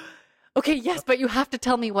 "Okay, yes, but you have to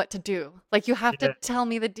tell me what to do. Like you have to yeah, tell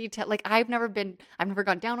me the detail. Like I've never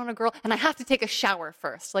gone down on a girl and I have to take a shower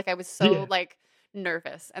first." Like I was so yeah, like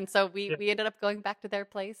nervous. And so we yeah, we ended up going back to their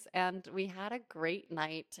place and we had a great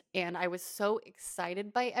night and I was so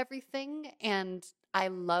excited by everything and I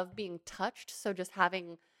love being touched. So just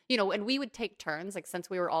having and we would take turns, like since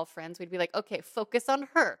we were all friends, we'd be like, okay, focus on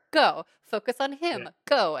her, go, focus on yeah, him,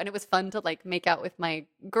 go. And it was fun to like make out with my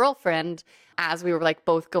girlfriend as we were like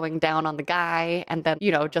both going down on the guy. And then,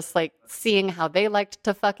 just like seeing how they liked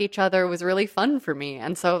to fuck each other was really fun for me.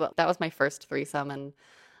 And so that was my first threesome.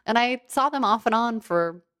 And I saw them off and on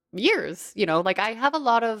for years, like I have a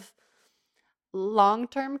lot of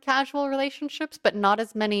long-term casual relationships, but not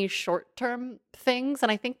as many short-term things.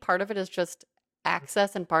 And I think part of it is just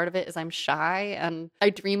access and part of it is I'm shy and I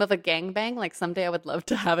dream of a gangbang. Like someday I would love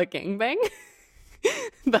to have a gangbang.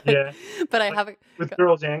 but yeah. but I Like haven't with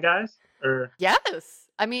girls and guys, or yes.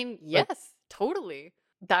 I mean, like, yes, totally.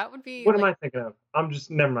 That would be what am like I thinking of? I'm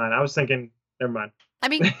just never mind. I was thinking, never mind. I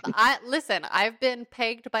mean, I listen, I've been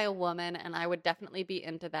pegged by a woman and I would definitely be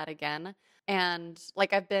into that again. And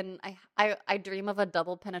like I've been I dream of a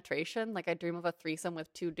double penetration. Like I dream of a threesome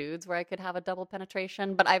with two dudes where I could have a double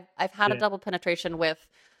penetration. But I've had a Yeah. double penetration with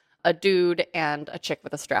a dude and a chick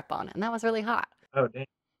with a strap on, and that was really hot. Oh, damn, that's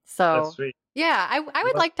So, sweet. yeah, I would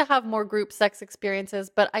What? like to have more group sex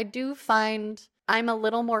experiences, but I do find I'm a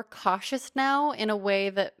little more cautious now in a way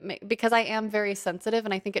that because I am very sensitive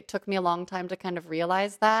and I think it took me a long time to kind of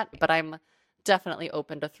realize that, but I'm definitely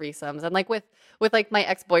open to threesomes. And like with like my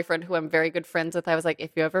ex-boyfriend who I'm very good friends with, I was like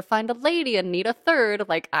if you ever find a lady and need a third,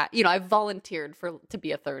 like I've volunteered for to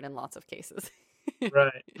be a third in lots of cases.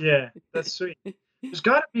 Right. Yeah, that's sweet. There's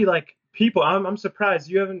got to be like people. I'm surprised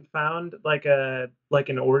you haven't found like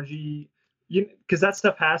an orgy, because that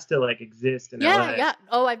stuff has to like exist in Yeah, LA. yeah.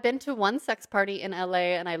 Oh, I've been to one sex party in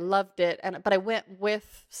LA and I loved it but I went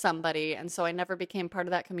with somebody and so I never became part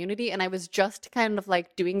of that community and I was just kind of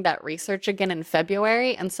like doing that research again in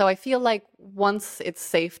February and so I feel like once it's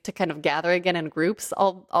safe to kind of gather again in groups,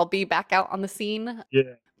 I'll be back out on the scene.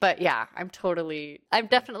 Yeah. But yeah, I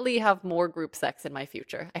definitely have more group sex in my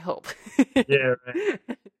future, I hope. Yeah. Right.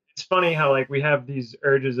 It's funny how like we have these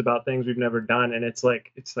urges about things we've never done, and it's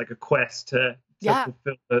like a quest to Yeah.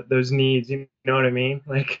 fulfill those needs. You know what I mean?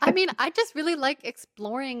 Like, I mean, I just really like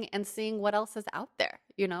exploring and seeing what else is out there,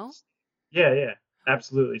 you know? yeah, yeah,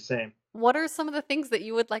 absolutely, same. What are some of the things that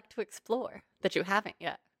you would like to explore that you haven't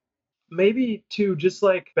yet? Maybe to just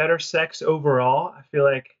like better sex overall. I feel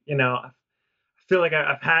like I feel like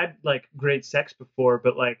I've had like great sex before,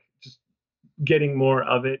 but like just getting more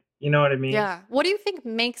of it. You know what I mean? Yeah. What do you think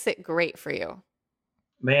makes it great for you?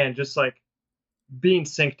 Man, just like being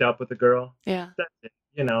synced up with a girl. Yeah. That's it.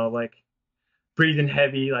 Like breathing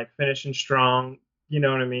heavy, like finishing strong. You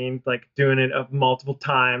know what I mean? Like doing it up multiple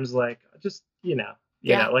times, like just Yeah.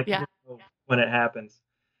 like Yeah. when it happens,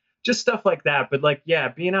 just stuff like that. But like, yeah,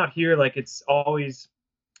 being out here, like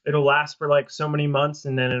it'll last for like so many months,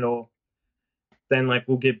 and then like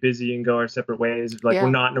we'll get busy and go our separate ways. Like we're Yeah.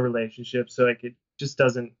 not in a relationship, so like it just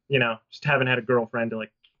doesn't, just haven't had a girlfriend to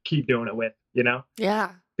like keep doing it with. Yeah.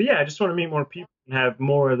 But yeah, I just want to meet more people and have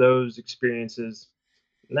more of those experiences.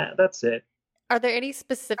 And that's it. Are there any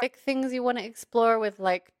specific things you want to explore with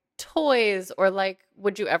like toys or like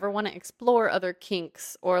would you ever want to explore other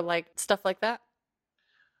kinks or like stuff like that?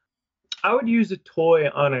 I would use a toy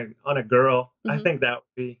on a girl. I Hmm. think that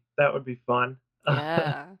would be fun.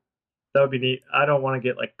 Yeah. That would be neat. I don't want to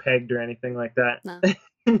get like pegged or anything like that. No.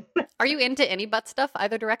 Are you into any butt stuff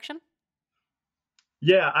either direction?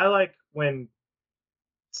 Yeah, I like when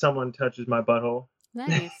someone touches my butthole.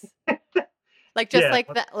 Nice. Like just Yeah,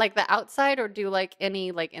 like the outside or do like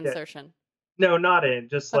any like yeah. insertion? No, not in.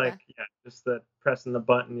 Just Okay. like, yeah, just the pressing the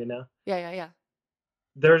button. Yeah, yeah, yeah.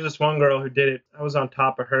 There was this one girl who did it. I was on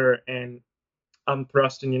top of her and I'm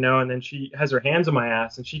thrusting, and then she has her hands on my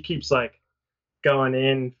ass and she keeps like going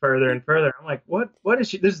in further and further. I'm like, what is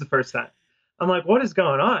she? This is the first time. I'm like, what is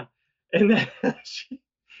going on? And then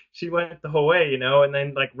she went the whole way, and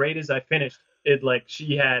then like right as I finished,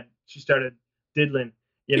 she started diddling,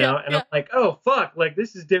 Yeah, and I'm yeah. like, oh fuck, like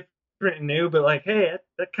this is different different and new, but like, hey,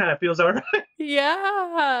 that kind of feels all right.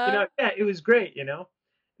 Yeah. Yeah, it was great.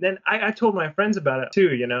 Then I told my friends about it too,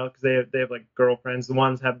 because they have like girlfriends, the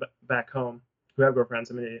ones have back home who have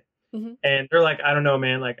girlfriends. I mean, Hmm. and they're like, I don't know,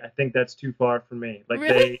 man. Like, I think that's too far for me. Like,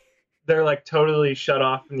 Really? they're like totally shut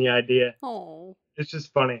off from the idea. Oh. It's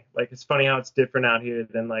just funny. Like, it's funny how it's different out here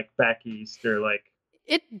than like back east or like,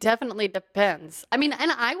 It definitely depends. I mean,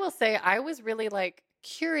 and I will say I was really like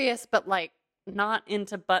curious, but like not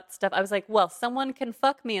into butt stuff. I was like, well, someone can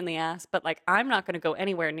fuck me in the ass, but like I'm not going to go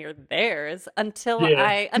anywhere near theirs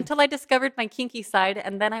yeah, until I discovered my kinky side,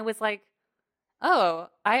 and then I was like, oh,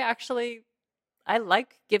 I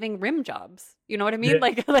like giving rim jobs. You know what I mean?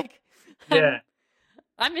 yeah, Like I'm yeah.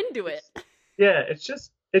 I'm into it. It's yeah.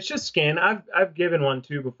 It's just skin. I've given one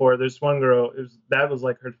too before. There's one girl. That was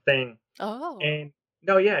like her thing. Oh. And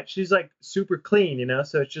no, yeah, she's like super clean.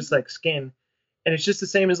 So it's just Hmm. like skin. And it's just the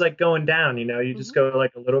same as like going down. You just Hmm. go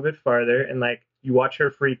like a little bit farther and like you watch her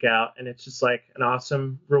freak out and it's just like an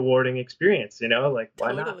awesome, rewarding experience. Like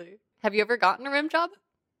why not? Totally. Have you ever gotten a rim job?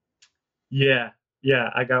 Yeah.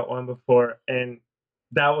 Yeah, I got one before and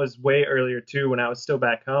that was way earlier too when I was still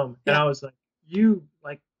back home. And Yeah. I was like,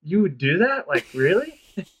 you would do that? Like really?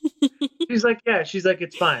 She's like, yeah, she's like,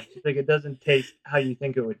 it's fine. She's like, it doesn't taste how you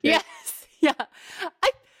think it would taste. Yes. Yeah.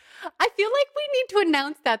 I I feel like we need to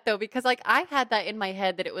announce that though, because like I had that in my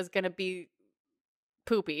head that it was gonna be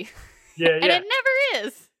poopy. Yeah, And yeah. it never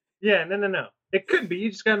is. Yeah, no, no, no. It could be.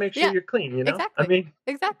 You just gotta make sure Yeah, you're clean. I exactly. mean,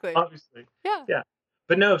 Exactly. obviously. Yeah. Yeah.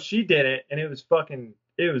 But no, she did it and it was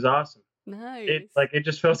awesome. Nice. It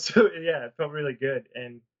just felt so yeah, it felt really good.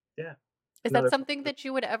 And yeah, Is that another something that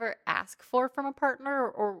you would ever ask for from a partner,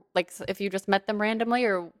 or like if you just met them randomly,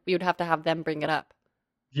 or you'd have to have them bring it up?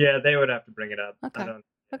 yeah, they would have to bring it up. I Okay. don't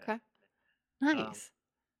Okay. yeah. Nice.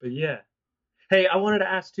 But yeah. Hey, I wanted to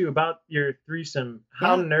ask too about your threesome.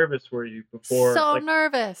 How Yeah. nervous were you before? So Like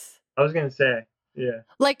nervous. I was gonna say, yeah.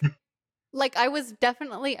 Like I was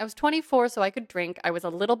 24, so I could drink. I was a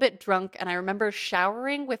little bit drunk, and I remember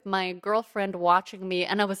showering with my girlfriend watching me,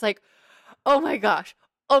 and I was like, oh my gosh,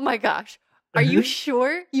 oh my gosh. Are you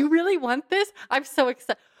sure you really want this? I'm so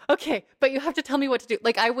excited. Okay, but you have to tell me what to do.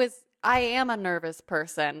 Like I am a nervous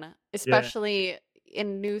person, Yeah. especially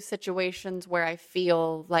in new situations where I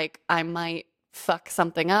feel like I might fuck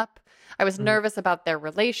something up. I was Mhm. nervous about their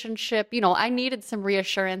relationship. I needed some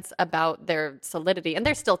reassurance about their solidity, and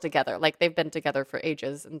they're still together. Like they've been together for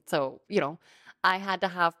ages. And so, I had to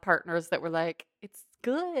have partners that were like, it's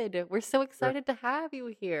good. We're so Right. excited to have you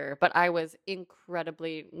here. But I was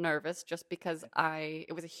incredibly nervous just because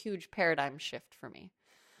it was a huge paradigm shift for me.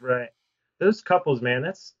 Right. Those couples, man,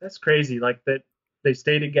 that's crazy. Like that they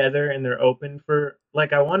stay together and they're open for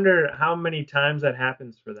like I wonder how many times that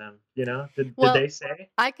happens for them? Did Well, they say?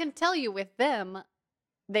 I can tell you with them,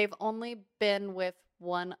 they've only been with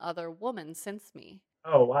one other woman since me.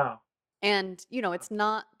 Oh wow. And, it's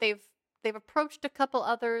not they've approached a couple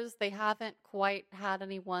others. They haven't quite had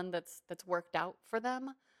anyone that's worked out for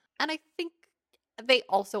them. And I think they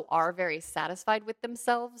also are very satisfied with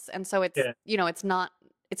themselves, and so Yeah,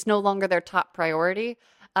 it's no longer their top priority.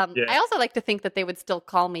 yeah, I also like to think that they would still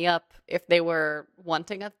call me up if they were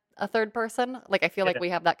wanting a third person. Like I feel like yeah, we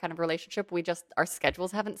have that kind of relationship. We just our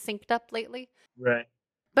schedules haven't synced up lately. right.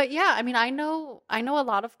 But yeah, I mean, I know a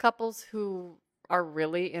lot of couples who are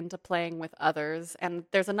really into playing with others, and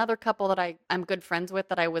there's another couple that I'm good friends with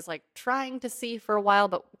that I was like trying to see for a while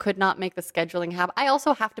but could not make the scheduling happen. I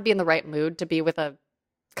also have to be in the right mood to be with a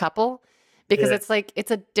couple because Yeah, it's like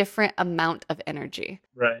it's a different amount of energy.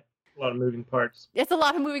 right. A lot of moving parts. It's a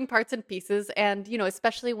lot of moving parts and pieces, and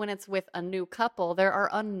especially when it's with a new couple, there are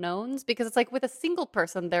unknowns because it's like with a single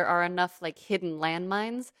person there are enough like hidden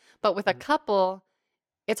landmines, but with a Mhm. couple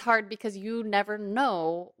it's hard because you never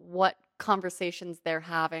know what conversations they're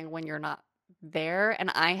having when you're not there.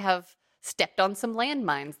 And I have stepped on some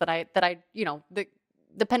landmines that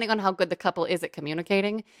depending on how good the couple is at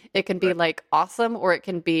communicating, it can be Right. like awesome or it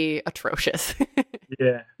can be atrocious.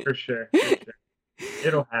 Yeah, for sure, for sure.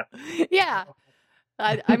 It'll happen. Yeah.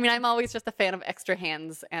 It'll I mean, I'm always just a fan of extra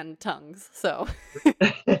hands and tongues. So.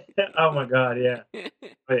 happen. Oh my God, yeah.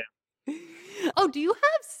 Oh yeah. Oh, do you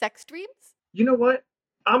have sex dreams? You know what?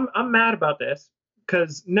 I'm mad about this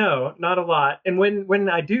because no, not a lot. And when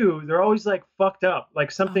I do, they're always like fucked up.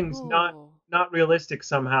 Like something's not Oh. not realistic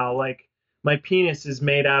somehow. Like my penis is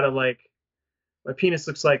made out of like my penis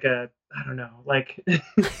looks like a I don't know, like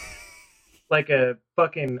like a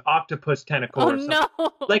fucking octopus tentacle Oh or something.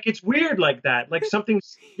 no. Like it's weird like that. Like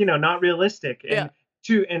something's not realistic. Yeah.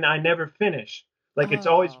 And I never finish. Like it's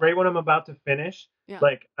always Oh. right when I'm about to finish. Yeah.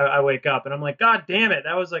 Like I wake up and I'm like, God damn it,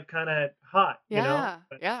 that was like kind of hot. Yeah,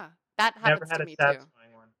 But yeah. That Never happens had to a me too.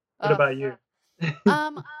 satisfying one. What Ugh. about you?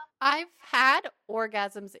 Um, I've had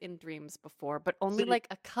orgasms in dreams before, but only See, like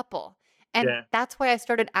a couple. And yeah, that's why I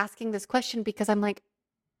started asking this question because I'm like,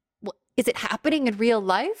 is it happening in real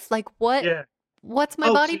life? Like yeah. what's my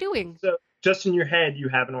Oh, body doing? so just in your head, you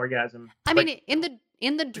have an orgasm. I mean, Like, in the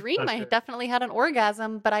you're dream not I sure. definitely had an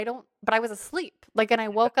orgasm, but I was asleep. Like and I Yeah,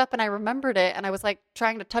 woke up and I remembered it and I was like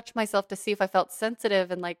trying to touch myself to see if I felt sensitive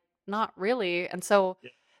and like not really. And so yeah.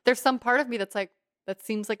 there's some part of me that's like that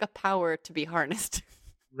seems like a power to be harnessed.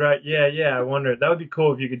 Right. Yeah, yeah. I wonder. That would be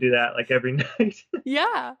cool if you could do that like every night.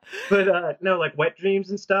 Yeah. But no, like wet dreams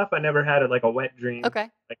and stuff. I never had it like a wet dream. Okay.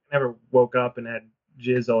 Like I never woke up and had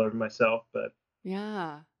jizz all over myself. But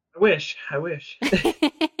Yeah. I wish. I wish.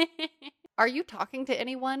 Are you talking to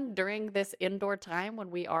anyone during this indoor time when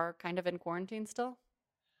we are kind of in quarantine still?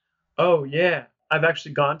 Oh yeah. I've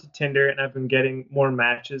actually gone to Tinder and I've been getting more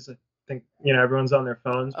matches. I think everyone's on their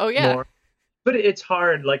phones Oh yeah. more. But it's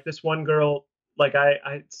hard. Like this one girl, like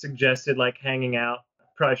I suggested like hanging out.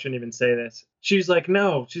 Probably shouldn't even say this. She's like,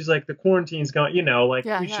 no. She's like, the quarantine's going. Like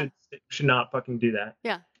Yeah, we yeah. should not fucking do that.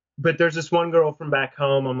 Yeah. But there's this one girl from back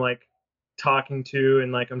home. I'm like talking to,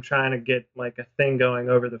 and like I'm trying to get like a thing going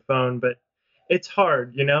over the phone, but it's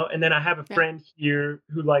hard. And then I have a Yeah. friend here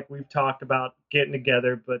who like we've talked about getting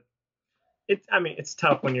together, but I mean, it's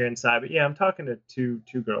tough when you're inside. But yeah, I'm talking to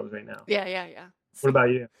two girls right now. Yeah, yeah, yeah. What Sweet. about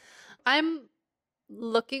you? I'm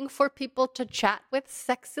looking for people to chat with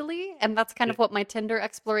sexily, and that's kind Yeah. of what my Tinder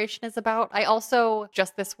exploration is about. I also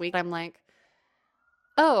just this week I'm like,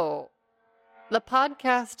 "Oh, the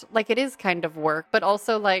podcast like it is kind of work, but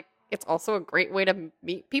also like it's also a great way to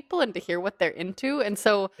meet people and to hear what they're into." And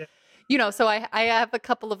so Yeah. so I have a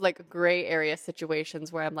couple of like gray area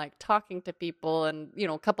situations where I'm like talking to people and,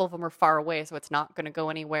 a couple of them are far away. So it's not going to go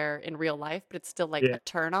anywhere in real life, but it's still like Yeah. a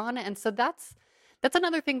turn on. And so that's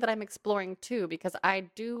another thing that I'm exploring too, because I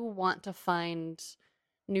do want to find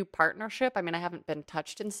new partnership. I mean, I haven't been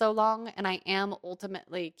touched in so long and I am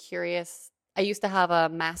ultimately curious. I used to have a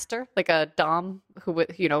master, like a dom who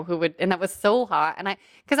would, and that was so hot. And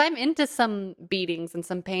because I'm into some beatings and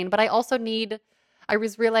some pain, but I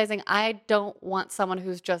was realizing I don't want someone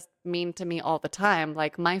who's just mean to me all the time.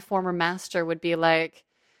 Like my former master would be like,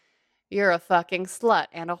 "You're a fucking slut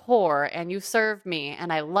and a whore and you serve me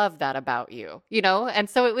and I love that about you?" And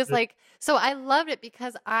so it was like, so I loved it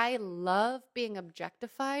because I love being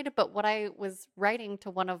objectified. But what I was writing to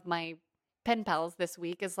one of my pen pals this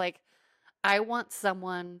week is like, I want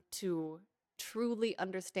someone to truly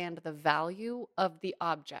understand the value of the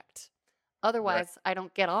object. Right. Otherwise, I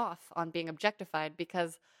don't get off on being objectified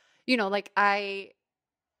because, like I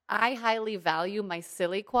highly value my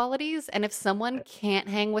silly qualities, and if someone can't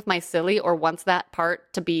hang with my silly or wants that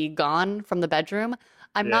part to be gone from the bedroom,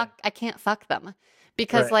 Yeah. I can't fuck them.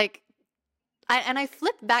 Because Right. like I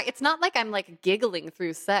flip back. It's not like I'm like giggling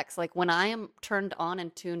through sex. Like when I am turned on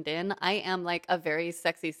and tuned in, I am like a very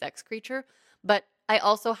sexy sex creature, but I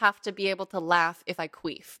also have to be able to laugh if I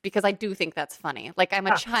queef because I do think that's funny. Like I'm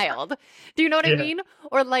a child. Do you know what I Yeah. mean?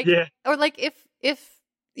 Or like Yeah. if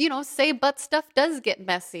say butt stuff does get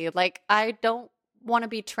messy, like I don't want to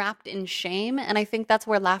be trapped in shame, and I think that's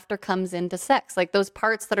where laughter comes into sex. Like those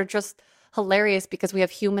parts that are just hilarious because we have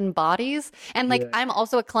human bodies. And like Yeah. I'm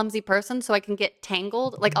also a clumsy person, so I can get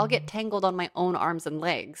tangled. Like I'll get tangled on my own arms and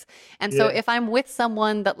legs. And so Yeah. if I'm with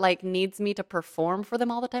someone that like needs me to perform for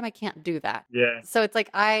them all the time, I can't do that. Yeah. So it's like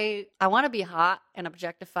I want to be hot and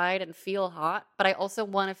objectified and feel hot, but I also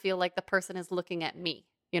want to feel like the person is looking at me?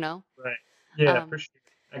 Right. Yeah, for Um sure.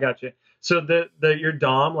 I got you. So the your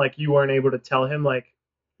dom, like you weren't able to tell him like,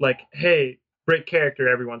 hey, break character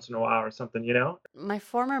every once in a while or something? my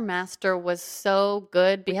former master was so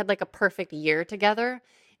good. We had like a perfect year together.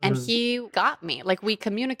 And Mm. he got me. Like we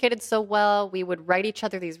communicated so well. We would write each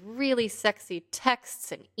other these really sexy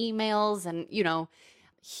texts and emails. And,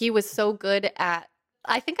 he was so good at,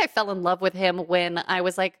 I think I fell in love with him when I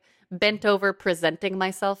was like bent over presenting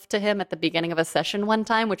myself to him at the beginning of a session one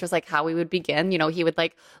time, which was like how we would begin. He would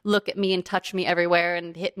like look at me and touch me everywhere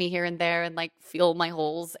and hit me here and there and like feel my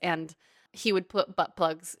holes. And he would put butt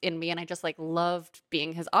plugs in me and I just like loved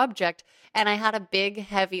being his object. And I had a big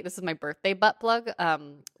heavy, this is my birthday butt plug.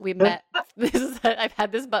 We met, I've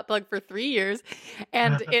had this butt plug for 3 years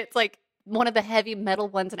and it's like one of the heavy metal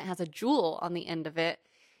ones and it has a jewel on the end of it.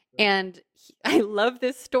 And I love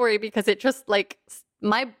this story because it just like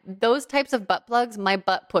those types of butt plugs, my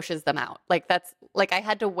butt pushes them out. Like that's like I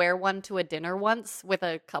had to wear one to a dinner once with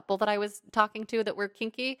a couple that I was talking to that were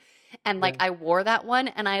kinky. And like Yeah. I wore that one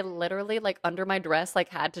and I literally like under my dress like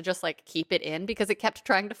had to just like keep it in because it kept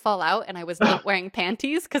trying to fall out and I was not wearing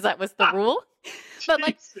panties because that was the rule. But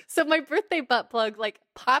like, Jesus. so my birthday butt plug like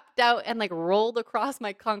popped out and like rolled across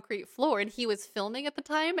my concrete floor, and he was filming at the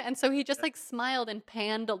time, and so he just like smiled and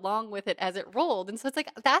panned along with it as it rolled. And so it's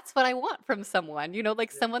like, that's what I want from someone,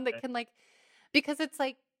 like Yeah, someone that can like, because it's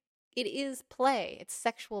like, it is play. It's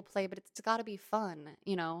sexual play, but it's got to be fun.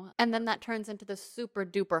 And then that turns into the super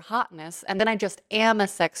duper hotness. And then I just am a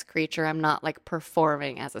sex creature. I'm not like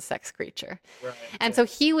performing as a sex creature. right. And Yeah. so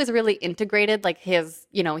he was really integrated. Like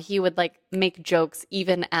he would like make jokes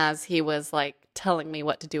even as he was like telling me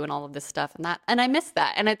what to do and all of this stuff. And I miss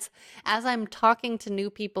that. And it's as I'm talking to new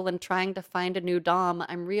people and trying to find a new Dom,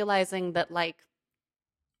 I'm realizing that like,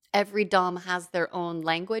 every dom has their own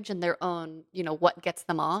language and their own, what gets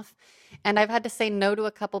them off. And I've had to say no to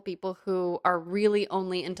a couple people who are really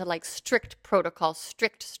only into like strict protocol,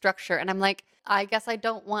 strict structure. And I'm like, I guess I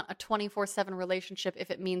don't want a 24/7 relationship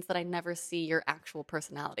if it means that I never see your actual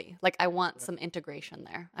personality. Like I want some integration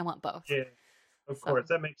there. I want both. Yeah, of So, course.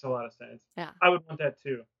 That makes a lot of sense. yeah. I would want that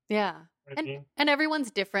too. Yeah. You know what I mean? And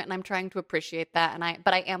everyone's different, and I'm trying to appreciate that.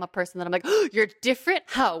 But I am a person that I'm like, oh, you're different?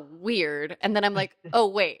 How weird. And then I'm like, oh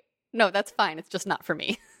wait, no, that's fine. It's just not for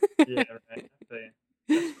me. Yeah, right. I feel you.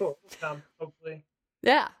 That's cool. Hopefully.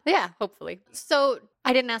 Yeah, hopefully. So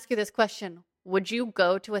I didn't ask you this question. Would you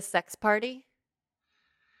go to a sex party?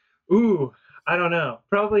 Ooh, I don't know.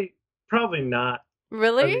 Probably not.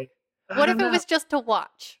 Really? I mean, I What if don't it know. was just to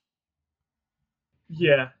watch?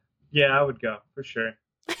 Yeah, I would go for sure.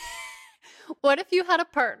 What if you had a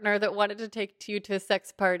partner that wanted to take you to a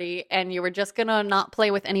sex party and you were just gonna not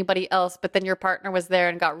play with anybody else, but then your partner was there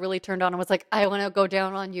and got really turned on and was like, I want to go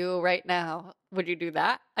down on you right now. Would you do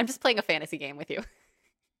that? I'm just playing a fantasy game with you.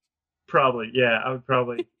 Probably, yeah. I'd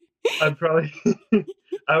probably,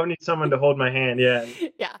 I would need someone to hold my hand. Yeah,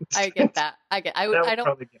 Yeah, I get that. that I would don't.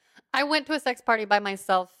 probably get. I went to a sex party by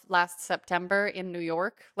myself last September in New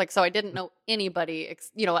York. Like, so I didn't know anybody.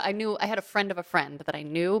 I had a friend of a friend that I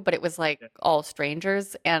knew, but it was like Yeah. all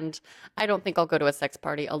strangers. And I don't think I'll go to a sex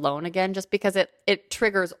party alone again, just because it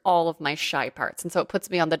triggers all of my shy parts. And so it puts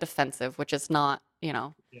me on the defensive, which is not,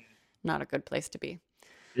 Yeah. not a good place to be.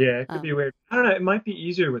 Yeah, it could Um, be weird. I don't know. It might be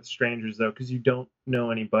easier with strangers though, because you don't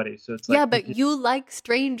know anybody. So it's like, Yeah, but you like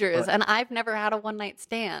strangers, But- and I've never had a one night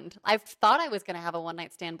stand. I've thought I was going to have a one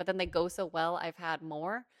night stand, but then they go so well, I've had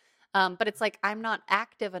more. But it's like I'm not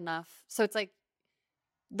active enough. So it's like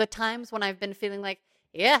the times when I've been feeling like,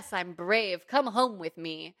 yes, I'm brave, come home with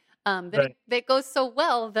me. Then Right. it goes so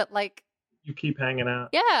well that like, you keep hanging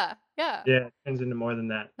out. yeah. Yeah, it turns into more than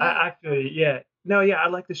that. Yeah. I feel you. Yeah. No, yeah, I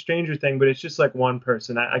like the stranger thing, but it's just like one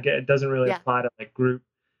person. I get it doesn't really Yeah. apply to like group.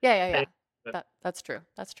 Yeah. things, but That's true.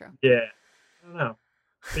 That's true. yeah. I don't know.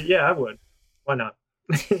 But yeah, I would. Why not?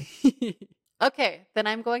 Okay, then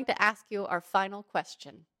I'm going to ask you our final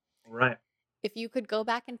question. All right. If you could go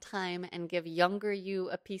back in time and give younger you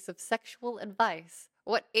a piece of sexual advice,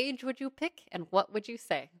 what age would you pick and what would you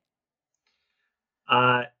say?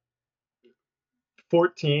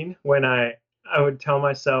 14, when I would tell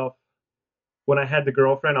myself when I had the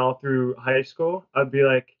girlfriend all through high school, I'd be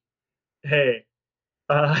like, "Hey,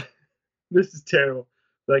 uh, this is terrible.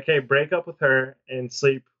 Like, hey, break up with her and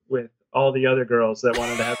sleep with all the other girls that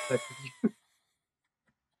wanted to have sex with you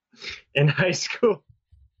in high school."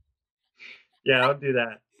 Yeah, I'll do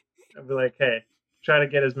that. I'd be like, "Hey, try to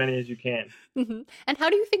get as many as you can." Mhm. And how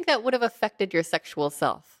do you think that would have affected your sexual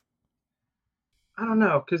self? I don't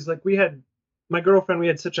know, because like my girlfriend, we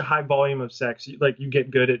had such a high volume of sex. Like you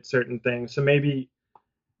get good at certain things, so maybe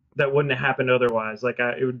that wouldn't have happened otherwise. Like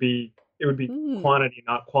it would be Hmm. quantity,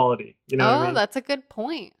 not quality. You know what I Oh, mean? that's a good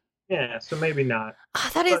point. Yeah, so maybe not.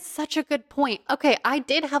 That But is such a good point. Okay, I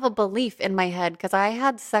did have a belief in my head because I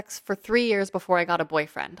had sex for 3 years before I got a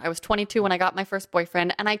boyfriend. I was 22 when I got my first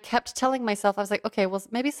boyfriend, and I kept telling myself, I was like, okay, well,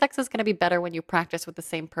 maybe sex is going to be better when you practice with the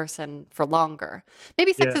same person for longer.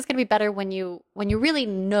 Maybe sex yeah, is going to be better when you really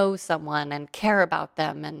know someone and care about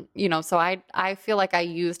them, and so I feel like I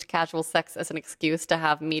used casual sex as an excuse to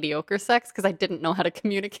have mediocre sex because I didn't know how to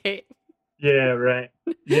communicate. yeah, right.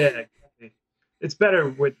 Yeah, exactly. It's better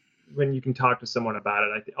when you can talk to someone about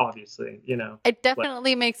it. Obviously, It like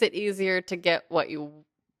definitely makes it easier to get what you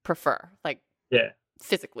prefer, like yeah,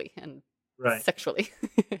 physically and right. sexually.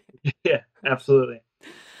 Yeah, absolutely.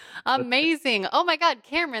 Amazing. Oh my God,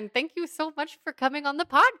 Cameron, thank you so much for coming on the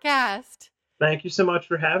podcast. Thank you so much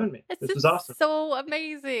for having me. This This is was awesome. so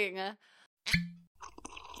amazing.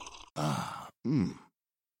 Ah, mmm.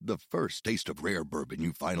 The first taste of rare bourbon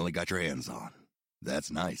you finally got your hands on. That's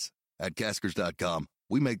nice. At Caskers.com,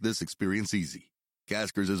 we make this experience easy.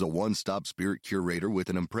 Caskers is a one-stop spirit curator with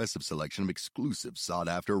an impressive selection of exclusive,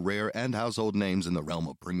 sought-after, rare, and household names in the realm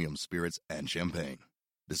of premium spirits and champagne.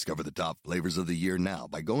 Discover the top flavors of the year now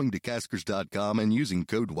by going to Caskers.com and using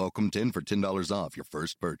code WELCOME10 for $10 off your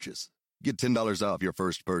first purchase. Get $10 off your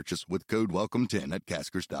first purchase with code WELCOME10 at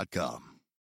Caskers.com.